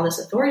doing all this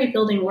authority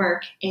building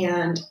work,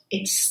 and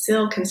it's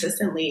still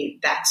consistently,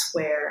 that's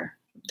where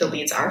the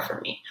leads are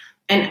for me.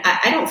 And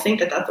I don't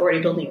think that the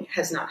authority building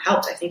has not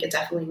helped. I think it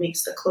definitely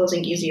makes the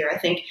closing easier. I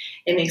think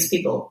it makes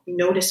people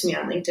notice me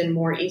on LinkedIn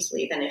more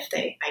easily than if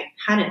I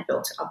hadn't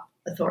built up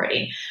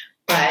authority.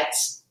 But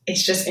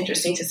it's just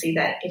interesting to see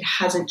that it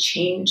hasn't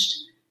changed,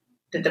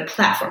 that the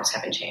platforms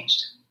haven't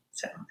changed.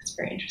 So it's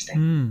very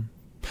interesting.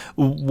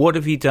 What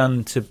have you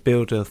done to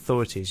build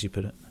authority, as you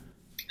put it?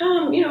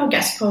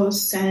 Guest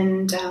posts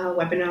and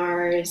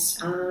webinars,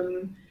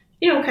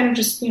 kind of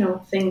just,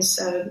 things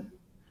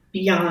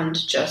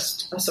beyond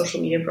just a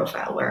social media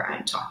profile where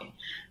I'm talking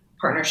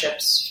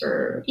partnerships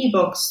for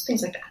ebooks,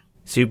 things like that.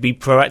 So you'd be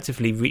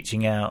proactively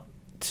reaching out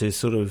to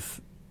sort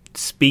of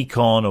speak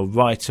on or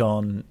write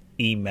on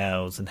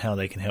emails and how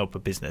they can help a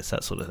business,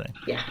 that sort of thing.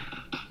 Yeah.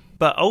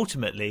 But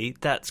ultimately,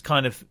 that's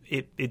kind of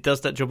it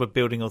does that job of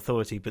building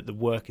authority, but the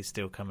work is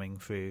still coming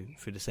through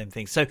the same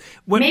thing. So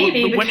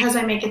because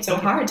I make it so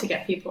hard to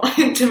get people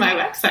into my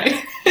website.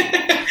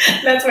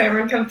 That's why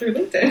everyone comes through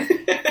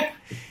LinkedIn.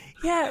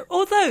 Yeah,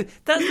 although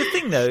that's the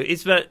thing, though,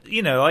 is that,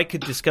 I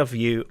could discover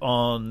you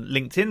on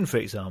LinkedIn, for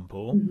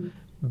example,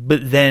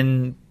 but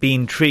then be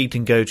intrigued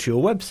and go to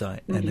your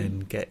website and then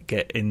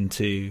get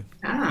into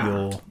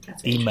your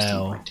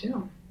email,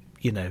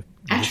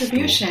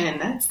 Attribution,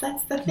 that's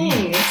the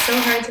thing. It's so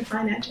hard to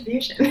find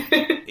attribution.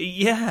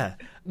 Yeah.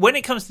 When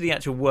it comes to the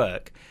actual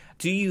work,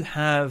 do you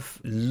have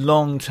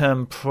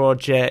long-term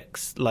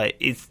projects?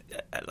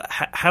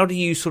 How do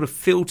you sort of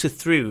filter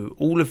through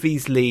all of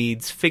these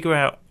leads, figure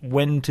out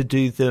when to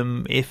do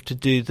them, if to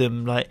do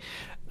them?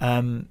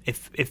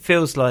 If it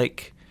feels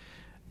like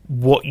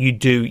what you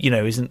do,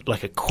 isn't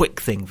like a quick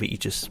thing that you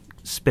just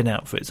spin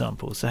out, for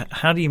example. So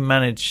how do you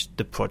manage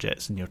the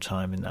projects and your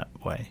time in that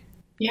way?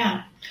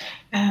 Yeah.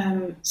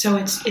 So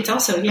it's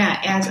also,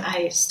 as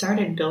I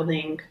started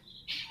building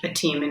a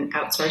team and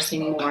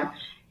outsourcing more,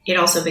 it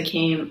also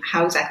became,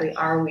 how exactly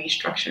are we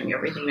structuring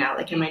everything now?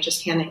 Like, am I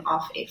just handing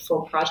off a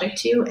full project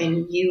to you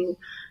and you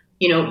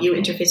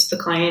interface with the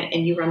client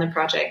and you run the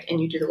project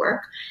and you do the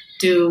work?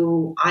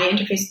 Do I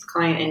interface with the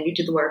client and you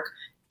do the work?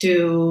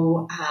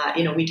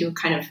 We do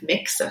kind of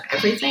mix of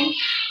everything.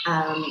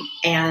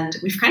 And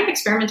we've kind of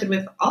experimented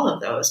with all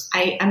of those.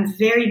 I'm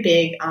very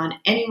big on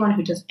anyone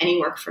who does any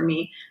work for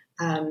me.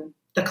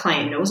 The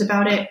client knows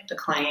about it. The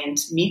client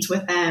meets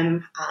with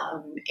them.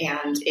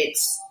 And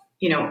it's,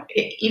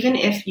 even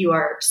if you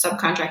are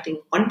subcontracting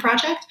one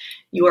project,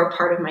 you are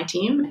part of my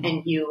team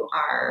and you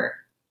are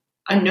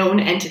a known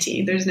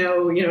entity. There's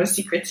no,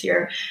 secrets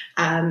here.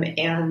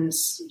 And,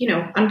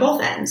 on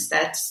both ends,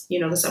 that's, the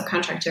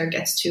subcontractor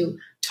gets to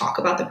talk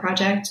about the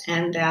project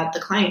and that the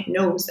client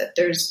knows that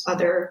there's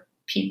other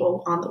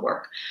people on the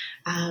work.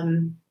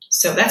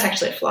 So that's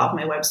actually a flaw of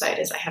my website,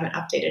 is I haven't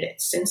updated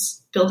it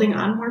since building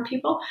on more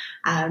people.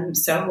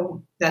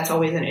 So that's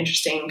always an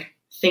interesting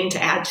thing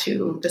to add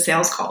to the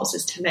sales calls,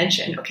 is to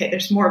mention, okay,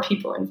 there's more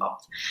people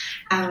involved.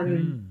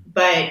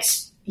 But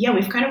yeah,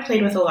 we've kind of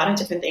played with a lot of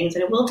different things,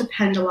 and it will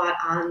depend a lot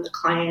on the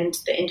client,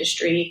 the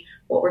industry,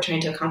 what we're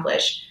trying to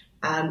accomplish.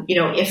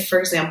 If, for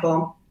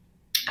example,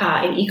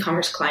 an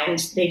e-commerce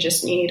client, they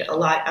just need a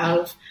lot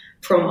of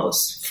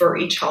promos for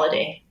each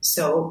holiday.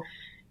 So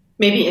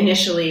maybe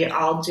initially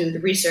I'll do the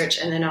research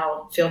and then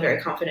I'll feel very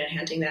confident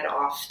handing that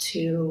off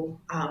to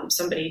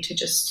somebody to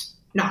just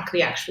knock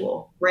the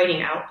actual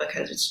writing out,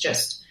 because it's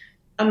just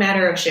a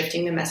matter of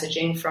shifting the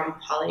messaging from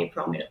holiday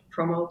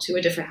promo to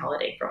a different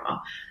holiday promo.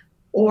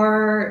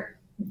 Or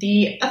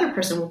the other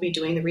person will be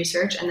doing the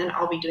research and then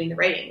I'll be doing the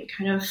writing. We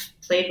kind of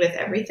played with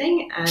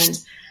everything. And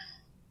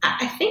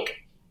I think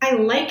I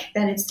like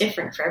that it's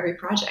different for every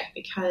project,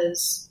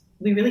 because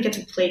we really get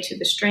to play to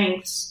the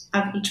strengths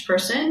of each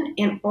person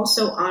and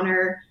also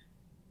honor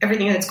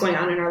everything that's going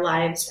on in our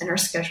lives and our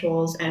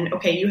schedules. And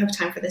okay, you have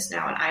time for this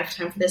now and I have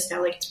time for this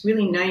now. Like, it's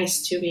really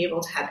nice to be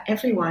able to have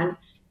everyone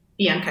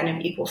be on kind of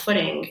equal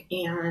footing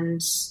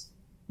and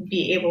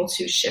be able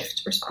to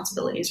shift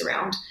responsibilities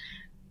around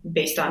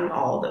based on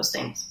all those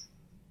things.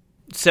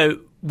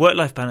 So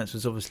work-life balance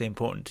was obviously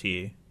important to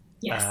you.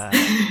 Yes.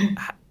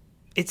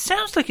 It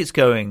sounds like it's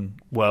going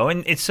well,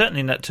 and it's certainly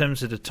in that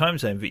terms of the time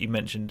zone that you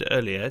mentioned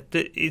earlier.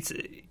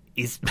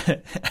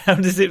 How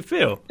does it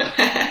feel?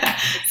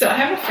 So I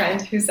have a friend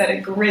who said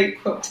a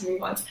great quote to me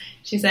once.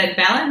 She said,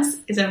 balance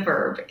is a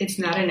verb. It's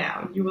not a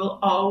noun. You will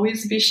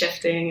always be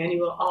shifting, and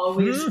you will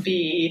always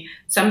be,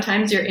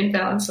 sometimes you're in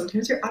balance,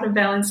 sometimes you're out of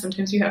balance,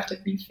 sometimes you have to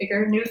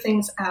refigure new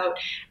things out.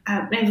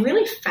 And I've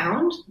really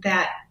found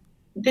that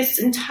this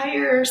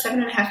entire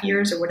 7.5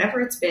 years or whatever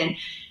it's been,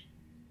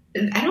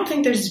 I don't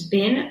think there's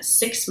been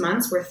 6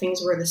 months where things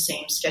were the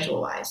same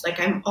schedule-wise. Like,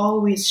 I'm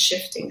always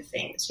shifting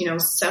things.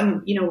 Let's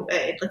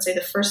say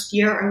the first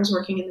year I was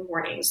working in the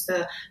mornings.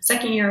 The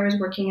second year I was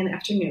working in the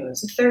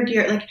afternoons. The third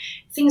year, like,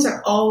 things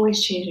are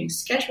always changing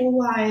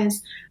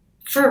schedule-wise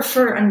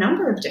for a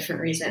number of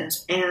different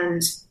reasons.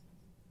 And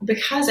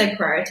because I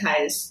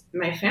prioritize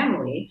my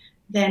family,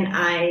 then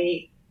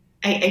I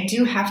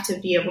do have to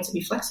be able to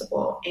be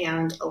flexible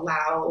and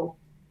allow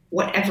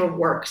whatever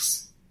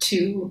works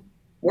to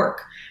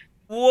work.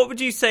 What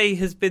would you say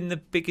has been the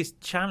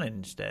biggest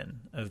challenge then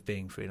of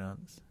being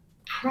freelance?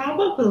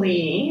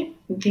 Probably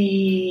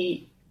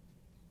the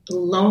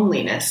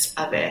loneliness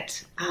of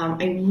it.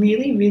 I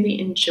really, really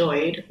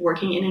enjoyed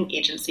working in an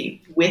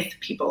agency with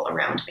people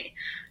around me,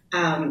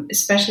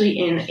 especially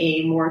in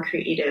a more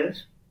creative,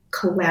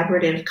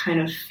 collaborative kind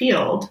of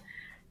field.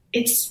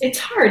 It's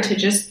hard to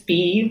just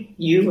be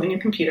you and your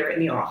computer in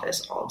the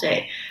office all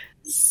day.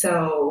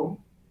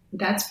 So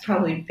that's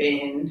probably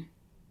been,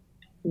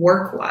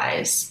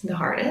 work-wise, the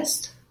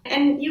hardest.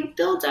 And you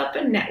build up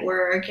a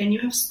network and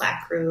you have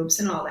Slack groups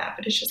and all that,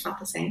 but it's just not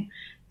the same.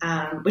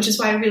 Which is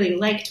why I really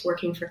liked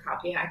working for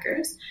Copy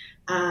Hackers.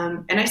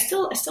 And I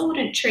still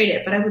wouldn't trade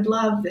it, but I would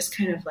love this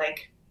kind of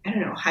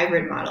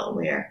hybrid model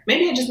where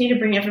maybe I just need to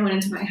bring everyone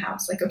into my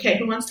house. Like, okay,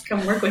 who wants to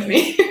come work with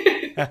me?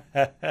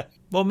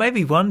 Well,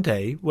 maybe one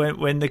day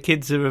when the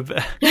kids are...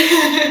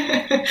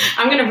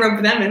 I'm going to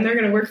rope them and they're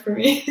going to work for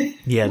me.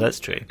 Yeah, that's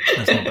true.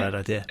 That's not a bad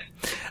idea.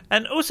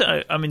 And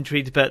also, I'm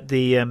intrigued about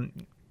the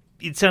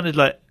It sounded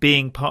like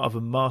being part of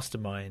a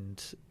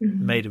mastermind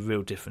made a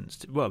real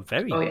difference.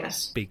 Very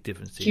big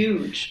difference to you.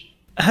 Huge.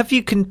 Have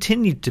you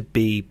continued to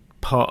be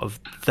part of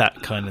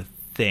that kind of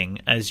thing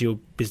as your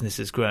business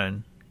has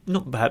grown?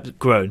 Not perhaps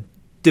grown,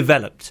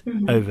 developed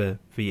over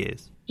the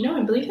years? No,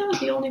 I believe that was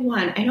the only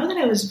one. I know that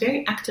I was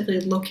very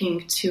actively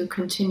looking to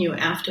continue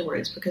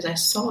afterwards because I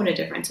saw what a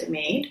difference it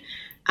made.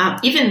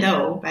 Even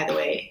though, by the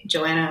way,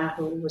 Joanna,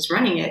 who was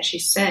running it, she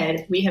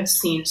said, we have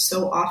seen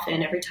so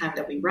often every time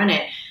that we run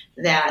it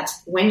that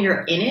when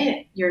you're in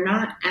it, you're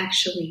not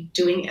actually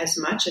doing as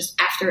much as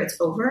after it's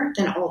over,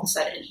 then all of a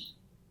sudden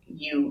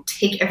you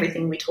take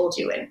everything we told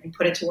you and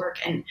put it to work.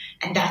 And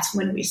that's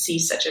when we see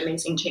such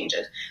amazing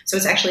changes. So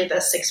it's actually the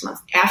 6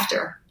 months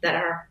after that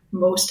are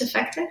most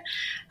effective.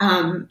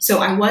 So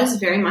I was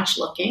very much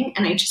looking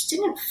and I just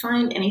didn't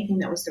find anything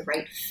that was the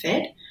right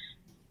fit.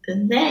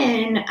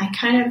 Then I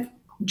kind of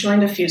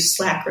joined a few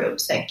Slack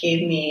groups that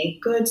gave me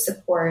good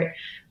support.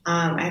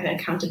 I have an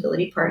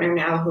accountability partner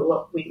now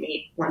who we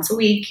meet once a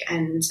week.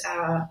 And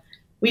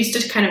we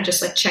used to kind of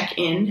just like check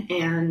in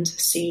and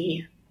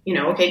see,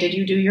 okay, did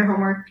you do your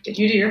homework? Did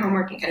you do your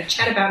homework? And kind of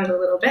chat about it a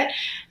little bit.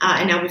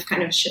 And now we've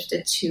kind of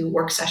shifted to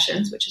work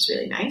sessions, which is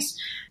really nice.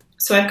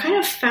 So I've kind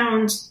of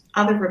found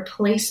other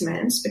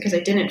replacements because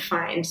I didn't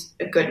find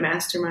a good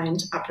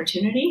mastermind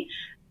opportunity.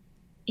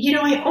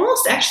 I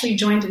almost actually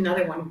joined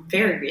another one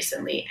very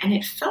recently, and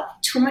it felt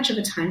too much of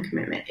a time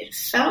commitment. It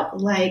felt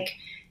like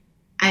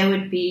I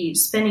would be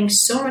spending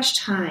so much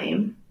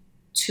time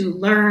to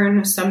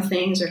learn some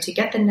things or to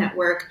get the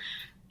network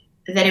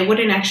that it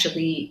wouldn't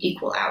actually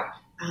equal out.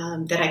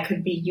 That I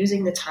could be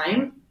using the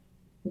time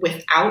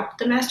without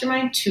the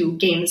mastermind to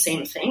gain the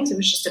same things. It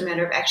was just a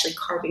matter of actually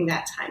carving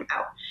that time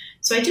out.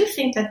 So I do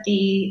think that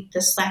the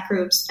Slack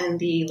groups and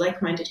the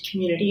like-minded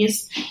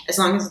communities, as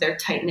long as they're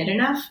tight-knit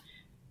enough,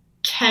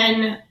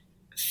 can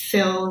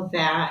fill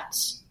that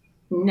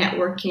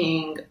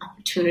networking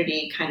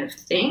opportunity kind of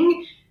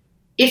thing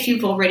if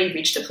you've already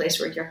reached a place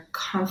where you're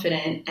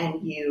confident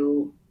and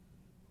you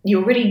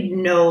already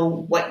know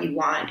what you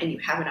want and you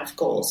have enough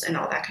goals and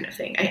all that kind of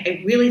thing.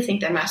 I really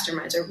think that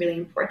masterminds are really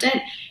important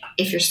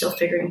if you're still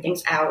figuring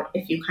things out,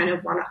 if you kind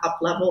of want to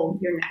up-level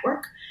your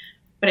network.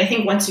 But I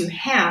think once you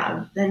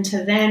have, then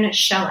to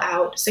shell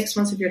out 6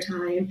 months of your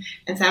time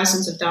and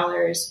thousands of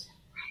dollars,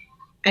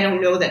 I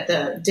don't know that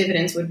the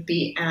dividends would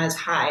be as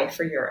high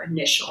for your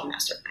initial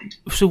mastermind.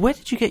 So where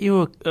did you get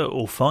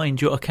or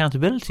find your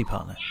accountability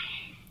partner?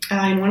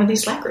 In one of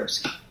these Slack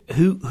groups.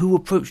 Who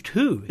approached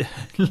who?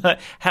 Like,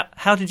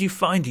 how did you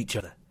find each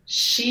other?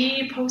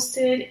 She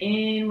posted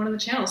in one of the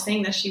channels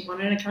saying that she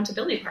wanted an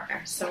accountability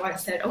partner. So I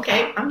said,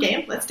 okay, I'm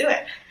game. Let's do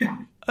it.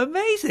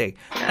 Amazing.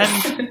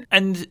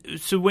 And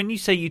so when you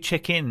say you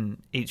check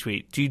in each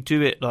week, do you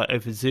do it like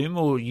over Zoom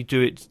or you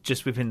do it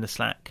just within the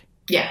Slack?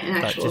 Yeah, in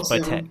actual just by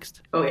Zoom.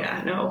 text. Oh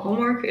yeah, no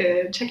homework.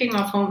 Checking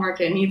off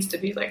homework. It needs to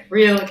be like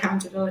real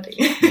accountability.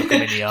 Look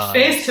them in the eyes.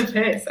 Face to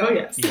face. Oh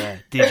yes. Yeah.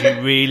 Did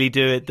you really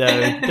do it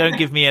though? Don't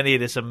give me any of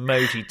this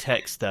emoji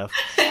text stuff.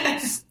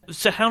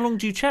 So how long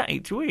do you chat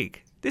each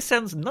week? This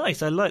sounds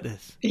nice. I like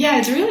this. Yeah,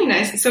 it's really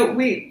nice. So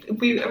we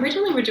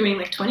originally were doing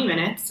like 20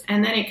 minutes,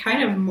 and then it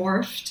kind of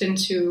morphed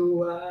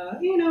into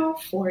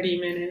 40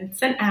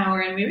 minutes, an hour,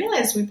 and we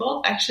realized we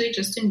both actually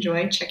just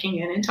enjoy checking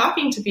in and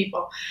talking to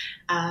people.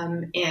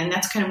 And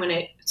that's kind of when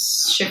it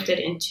shifted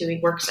into a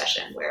work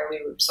session where we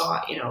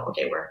saw,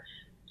 okay,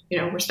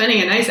 we're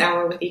spending a nice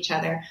hour with each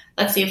other.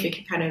 Let's see if we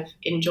can kind of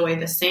enjoy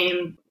the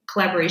same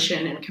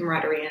collaboration and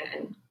camaraderie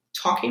and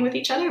talking with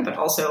each other, but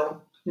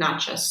also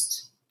not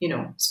just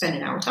spend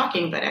an hour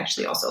talking, but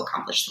actually also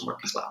accomplish some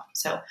work as well.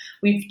 So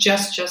we've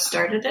just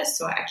started this,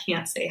 so I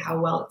can't say how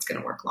well it's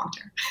going to work long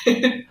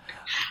term.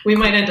 We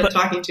might end up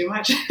talking too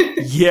much.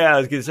 Yeah, I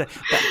was going to say,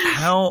 but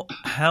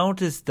how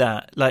does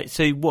that, like,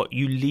 so what,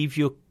 you leave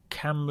your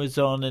cameras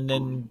on and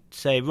then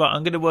say, right,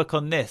 I'm going to work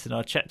on this and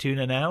I'll chat to you in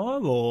an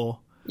hour, or?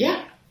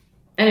 Yeah.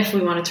 And if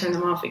we want to turn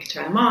them off, we can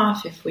turn them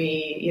off. If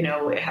we,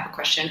 have a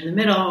question in the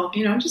middle,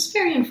 just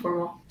very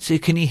informal. So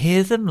can you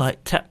hear them like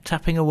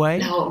tapping away?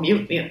 No,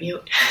 mute.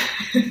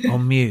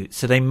 On mute.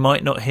 So they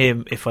might not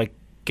hear if I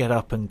get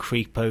up and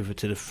creep over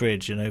to the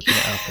fridge and open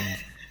it up,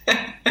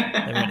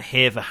 and they won't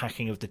hear the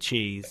hacking of the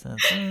cheese.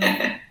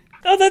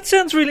 Oh, that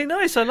sounds really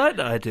nice. I like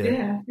that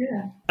idea.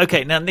 Yeah.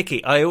 Okay, now,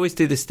 Nikki, I always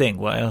do this thing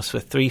where I ask for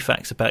 3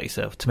 facts about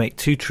yourself to make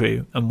 2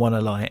 true and 1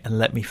 a lie, and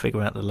let me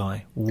figure out the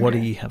lie. What do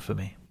you have for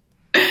me?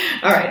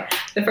 All right.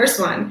 The first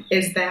one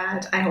is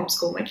that I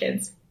homeschool my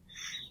kids.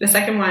 The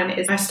second one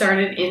is I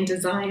started in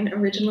design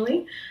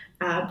originally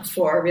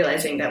before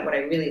realizing that what I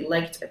really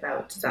liked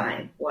about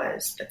design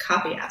was the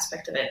copy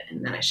aspect of it,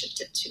 and then I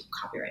shifted to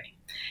copywriting.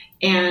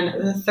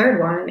 And the third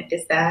one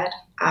is that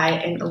I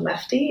am a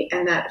lefty,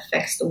 and that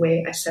affects the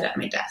way I set up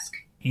my desk.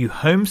 You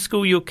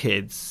homeschool your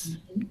kids.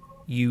 Mm-hmm.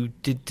 You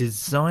did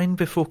design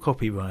before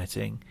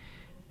copywriting.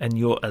 And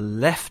you're a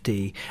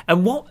lefty.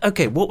 And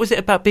what was it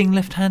about being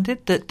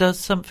left-handed that does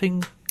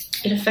something?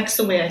 It affects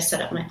the way I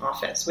set up my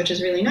office, which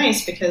is really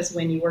nice because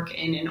when you work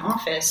in an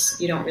office,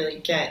 you don't really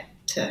get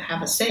to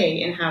have a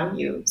say in how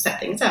you set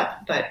things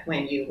up. But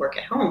when you work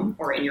at home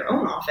or in your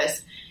own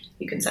office,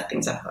 you can set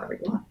things up however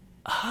you want.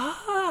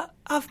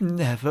 I've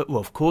never, well,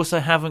 of course I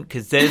haven't,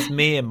 because there's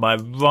me in my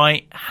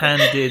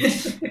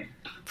right-handed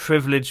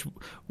privileged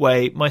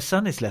way. My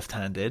son is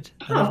left-handed,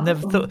 and I've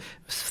never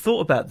thought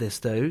about this,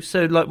 though.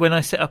 So, like, when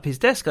I set up his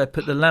desk, I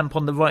put the lamp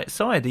on the right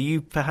side. Are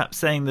you perhaps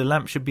saying the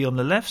lamp should be on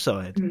the left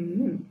side?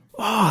 Mm-hmm.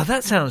 Oh,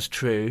 that sounds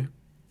true.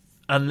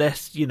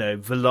 Unless, you know,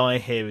 the lie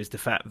here is the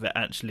fact that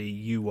actually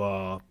you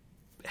are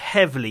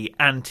heavily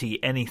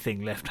anti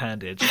anything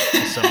left-handed for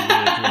some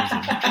weird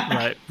reason.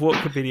 Like,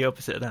 what could be the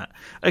opposite of that?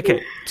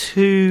 Okay,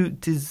 to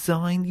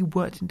design, you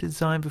worked in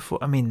design before.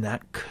 I mean,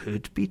 that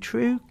could be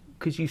true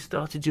because you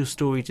started your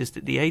story just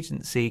at the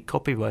agency,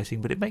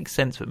 copywriting, but it makes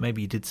sense that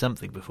maybe you did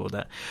something before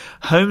that.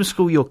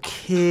 Homeschool your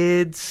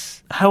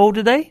kids. How old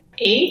are they?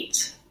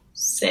 8,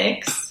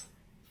 6,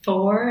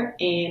 4,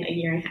 and a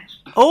year and a half.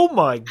 Oh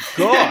my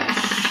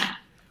gosh.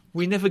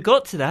 We never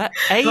got to that.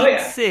 8,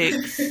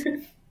 6,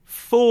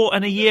 4,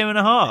 and a year and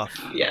a half.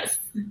 Yes.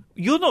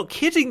 You're not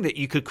kidding that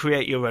you could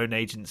create your own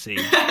agency.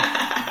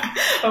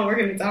 Oh, we're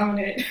going to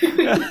dominate.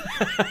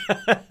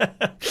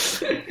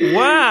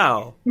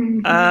 Wow.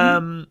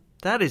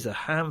 That is a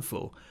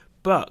handful.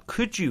 But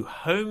could you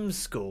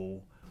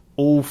homeschool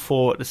all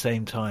 4 at the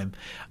same time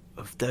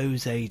of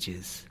those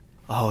ages?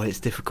 Oh, it's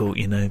difficult,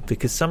 you know,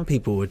 because some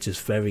people were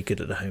just very good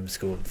at the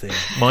homeschooling thing.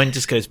 Mine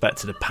just goes back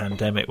to the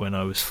pandemic when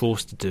I was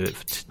forced to do it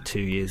for 2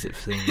 years, it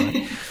seemed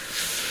like.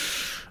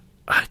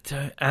 I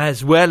don't,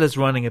 as well as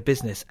running a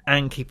business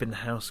and keeping the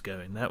house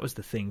going. That was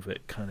the thing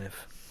that kind of...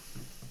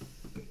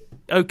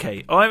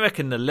 Okay, I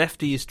reckon the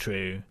lefty is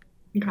true.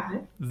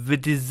 Okay. The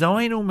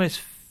design almost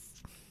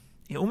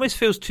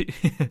feels too...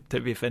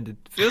 Don't be offended.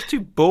 Feels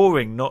too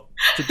boring not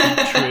to be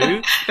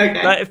true.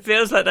 Okay. Like, it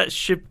feels like that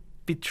should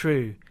be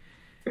true.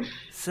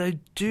 So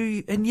do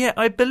you... And yet,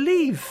 I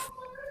believe...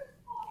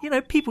 You know,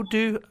 people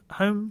do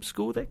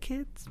homeschool their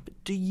kids, but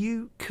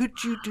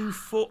could you do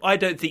 4? I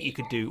don't think you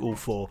could do all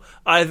 4.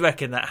 I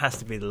reckon that has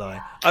to be the lie.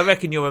 I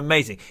reckon you're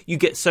amazing. You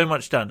get so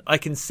much done. I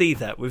can see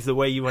that with the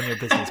way you run your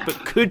business.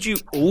 But could you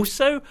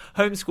also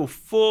homeschool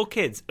 4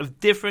 kids of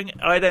differing?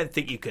 I don't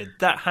think you could.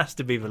 That has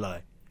to be the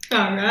lie.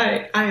 All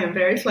right. I am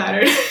very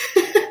flattered.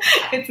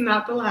 It's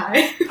not the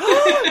lie.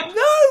 Oh,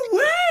 no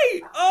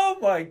way! Oh,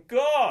 my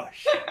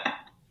gosh.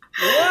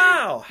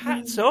 Wow.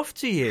 Hats off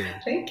to you.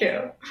 Thank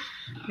you.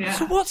 Yeah.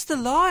 So what's the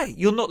lie?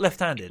 You're not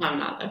left-handed. I'm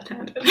not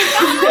left-handed.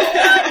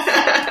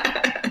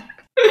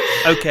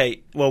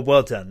 Okay,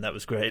 well done. That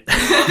was great.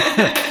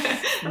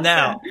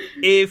 Now,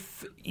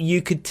 if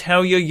you could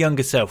tell your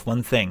younger self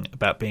one thing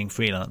about being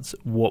freelance,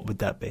 what would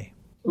that be?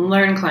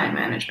 Learn client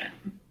management.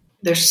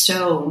 There's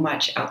so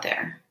much out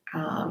there.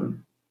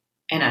 And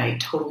I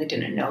totally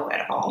didn't know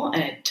at all.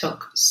 And it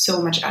took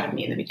so much out of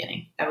me in the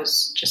beginning. That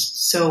was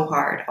just so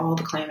hard, all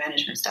the client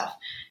management stuff.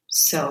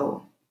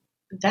 So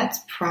that's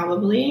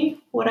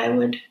probably what I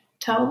would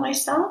tell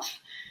myself.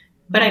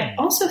 But I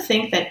also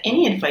think that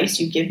any advice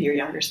you give your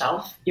younger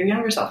self is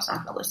not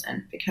going to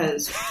listen,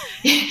 because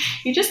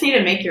you just need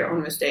to make your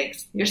own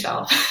mistakes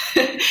yourself.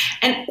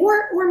 And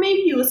or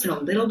maybe you listen a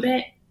little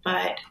bit,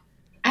 but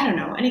I don't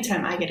know.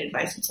 Anytime I get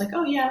advice, it's like,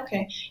 oh yeah,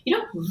 okay. You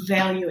don't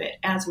value it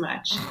as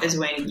much as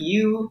when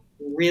you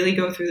really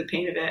go through the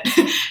pain of it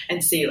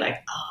and see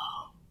like,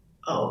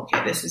 oh,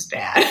 okay, this is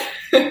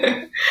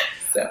bad.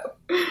 So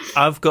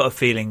I've got a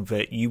feeling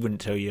that you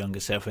wouldn't tell your younger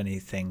self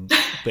anything,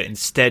 but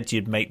instead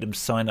you'd make them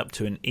sign up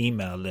to an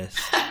email list.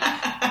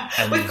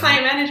 With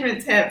client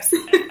management tips.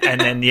 And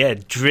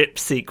then, drip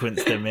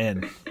sequence them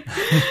in.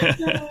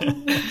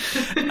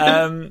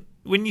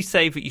 When you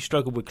say that you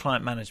struggled with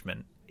client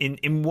management,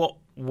 in what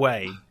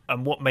way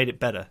and what made it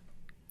better?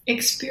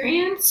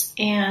 Experience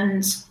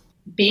and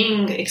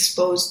being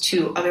exposed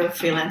to other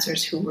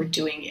freelancers who were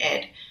doing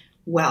it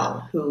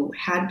well, who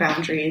had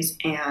boundaries.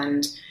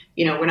 And,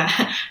 you know, when I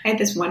had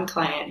this one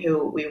client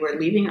who we were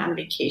leaving on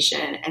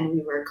vacation and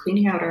we were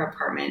cleaning out our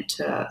apartment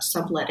to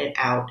sublet it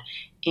out.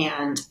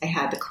 And I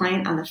had the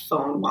client on the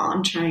phone while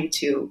I'm trying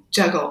to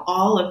juggle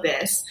all of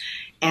this.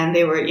 And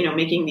they were, you know,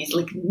 making these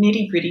like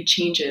nitty gritty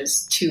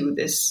changes to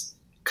this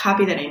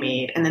copy that I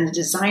made. And then the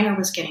designer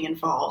was getting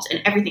involved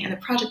and everything. And the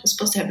project was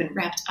supposed to have been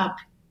wrapped up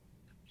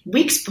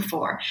weeks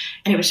before.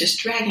 And it was just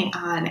dragging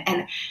on.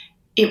 And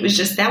it was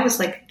just, that was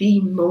like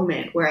the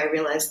moment where I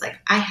realized like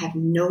I have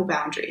no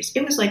boundaries.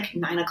 It was like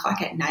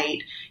 9:00 at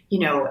night, you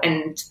know,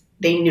 and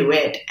they knew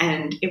it.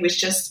 And it was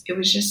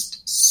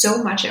just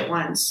so much at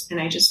once.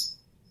 And I just,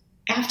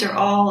 after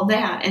all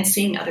that and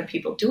seeing other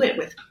people do it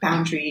with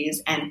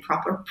boundaries and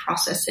proper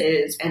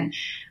processes and,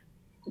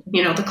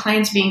 you know, the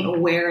clients being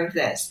aware of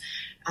this,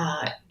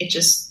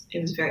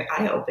 it was very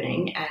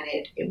eye-opening, and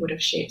it would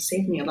have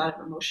saved me a lot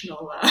of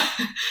emotional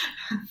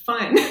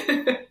fun.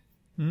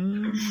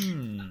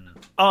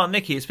 Oh,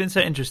 Nikki, it's been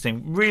so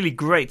interesting. Really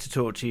great to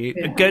talk to you.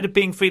 Yeah. Go to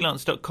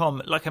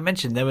beingfreelance.com. Like I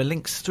mentioned, there are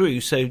links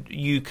through, so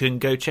you can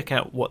go check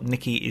out what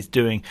Nikki is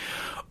doing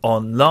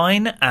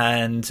online,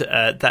 and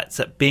that's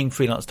at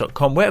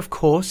beingfreelance.com, where, of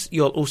course,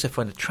 you'll also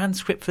find a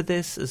transcript for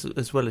this,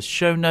 as well as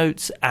show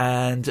notes,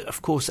 and,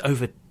 of course,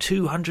 over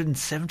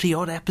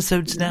 270-odd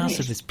episodes now,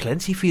 so there's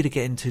plenty for you to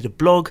get into: the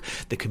blog,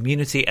 the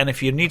community, and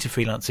if you're new to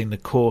freelancing, the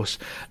course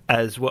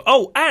as well.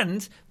 Oh,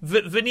 and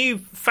the new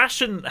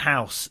fashion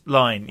house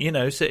line,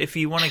 so if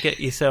you want to get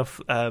yourself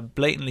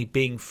blatantly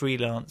Being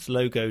Freelance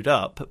logoed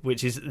up,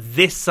 which is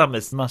this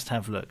summer's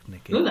must-have look,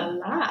 Nikki. Ooh la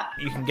la.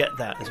 You can get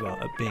that as well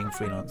at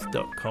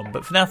beingfreelance.com.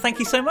 But for now, thank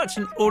you so much,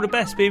 and all the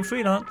best, Being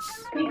Freelance.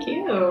 Thank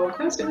you. That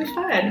was really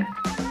fun.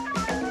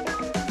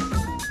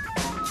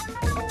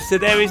 So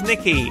there is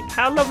Nikki.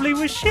 How lovely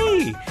was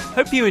she?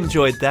 Hope you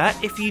enjoyed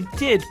that. If you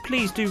did,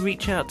 please do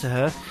reach out to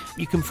her.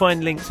 You can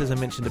find links, as I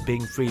mentioned, at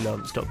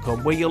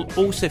beingfreelance.com, where you'll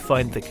also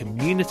find the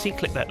community.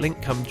 Click that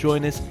link, come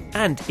join us.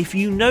 And if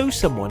you know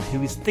someone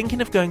who is thinking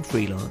of going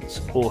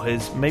freelance, or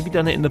has maybe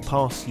done it in the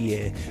past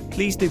year,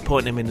 please do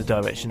point them in the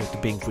direction of the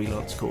Being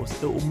Freelance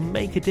course. It will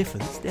make a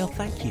difference. They'll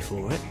thank you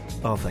for it.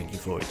 I'll thank you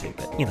for it too,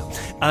 but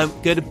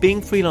go to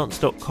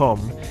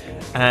beingfreelance.com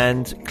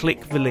and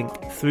click the link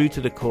through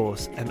to the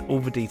course, and all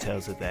the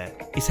details are there.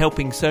 It's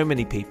helping so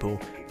many people.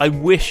 I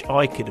wish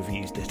I could have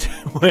used it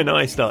when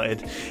I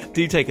started.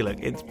 Do take a look.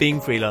 It's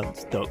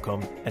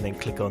beingfreelance.com, and then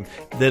click on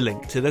the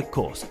link to the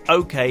course.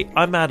 Okay,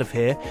 I'm out of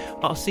here.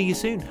 I'll see you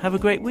soon. Have a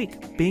great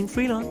week. Being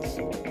Freelance.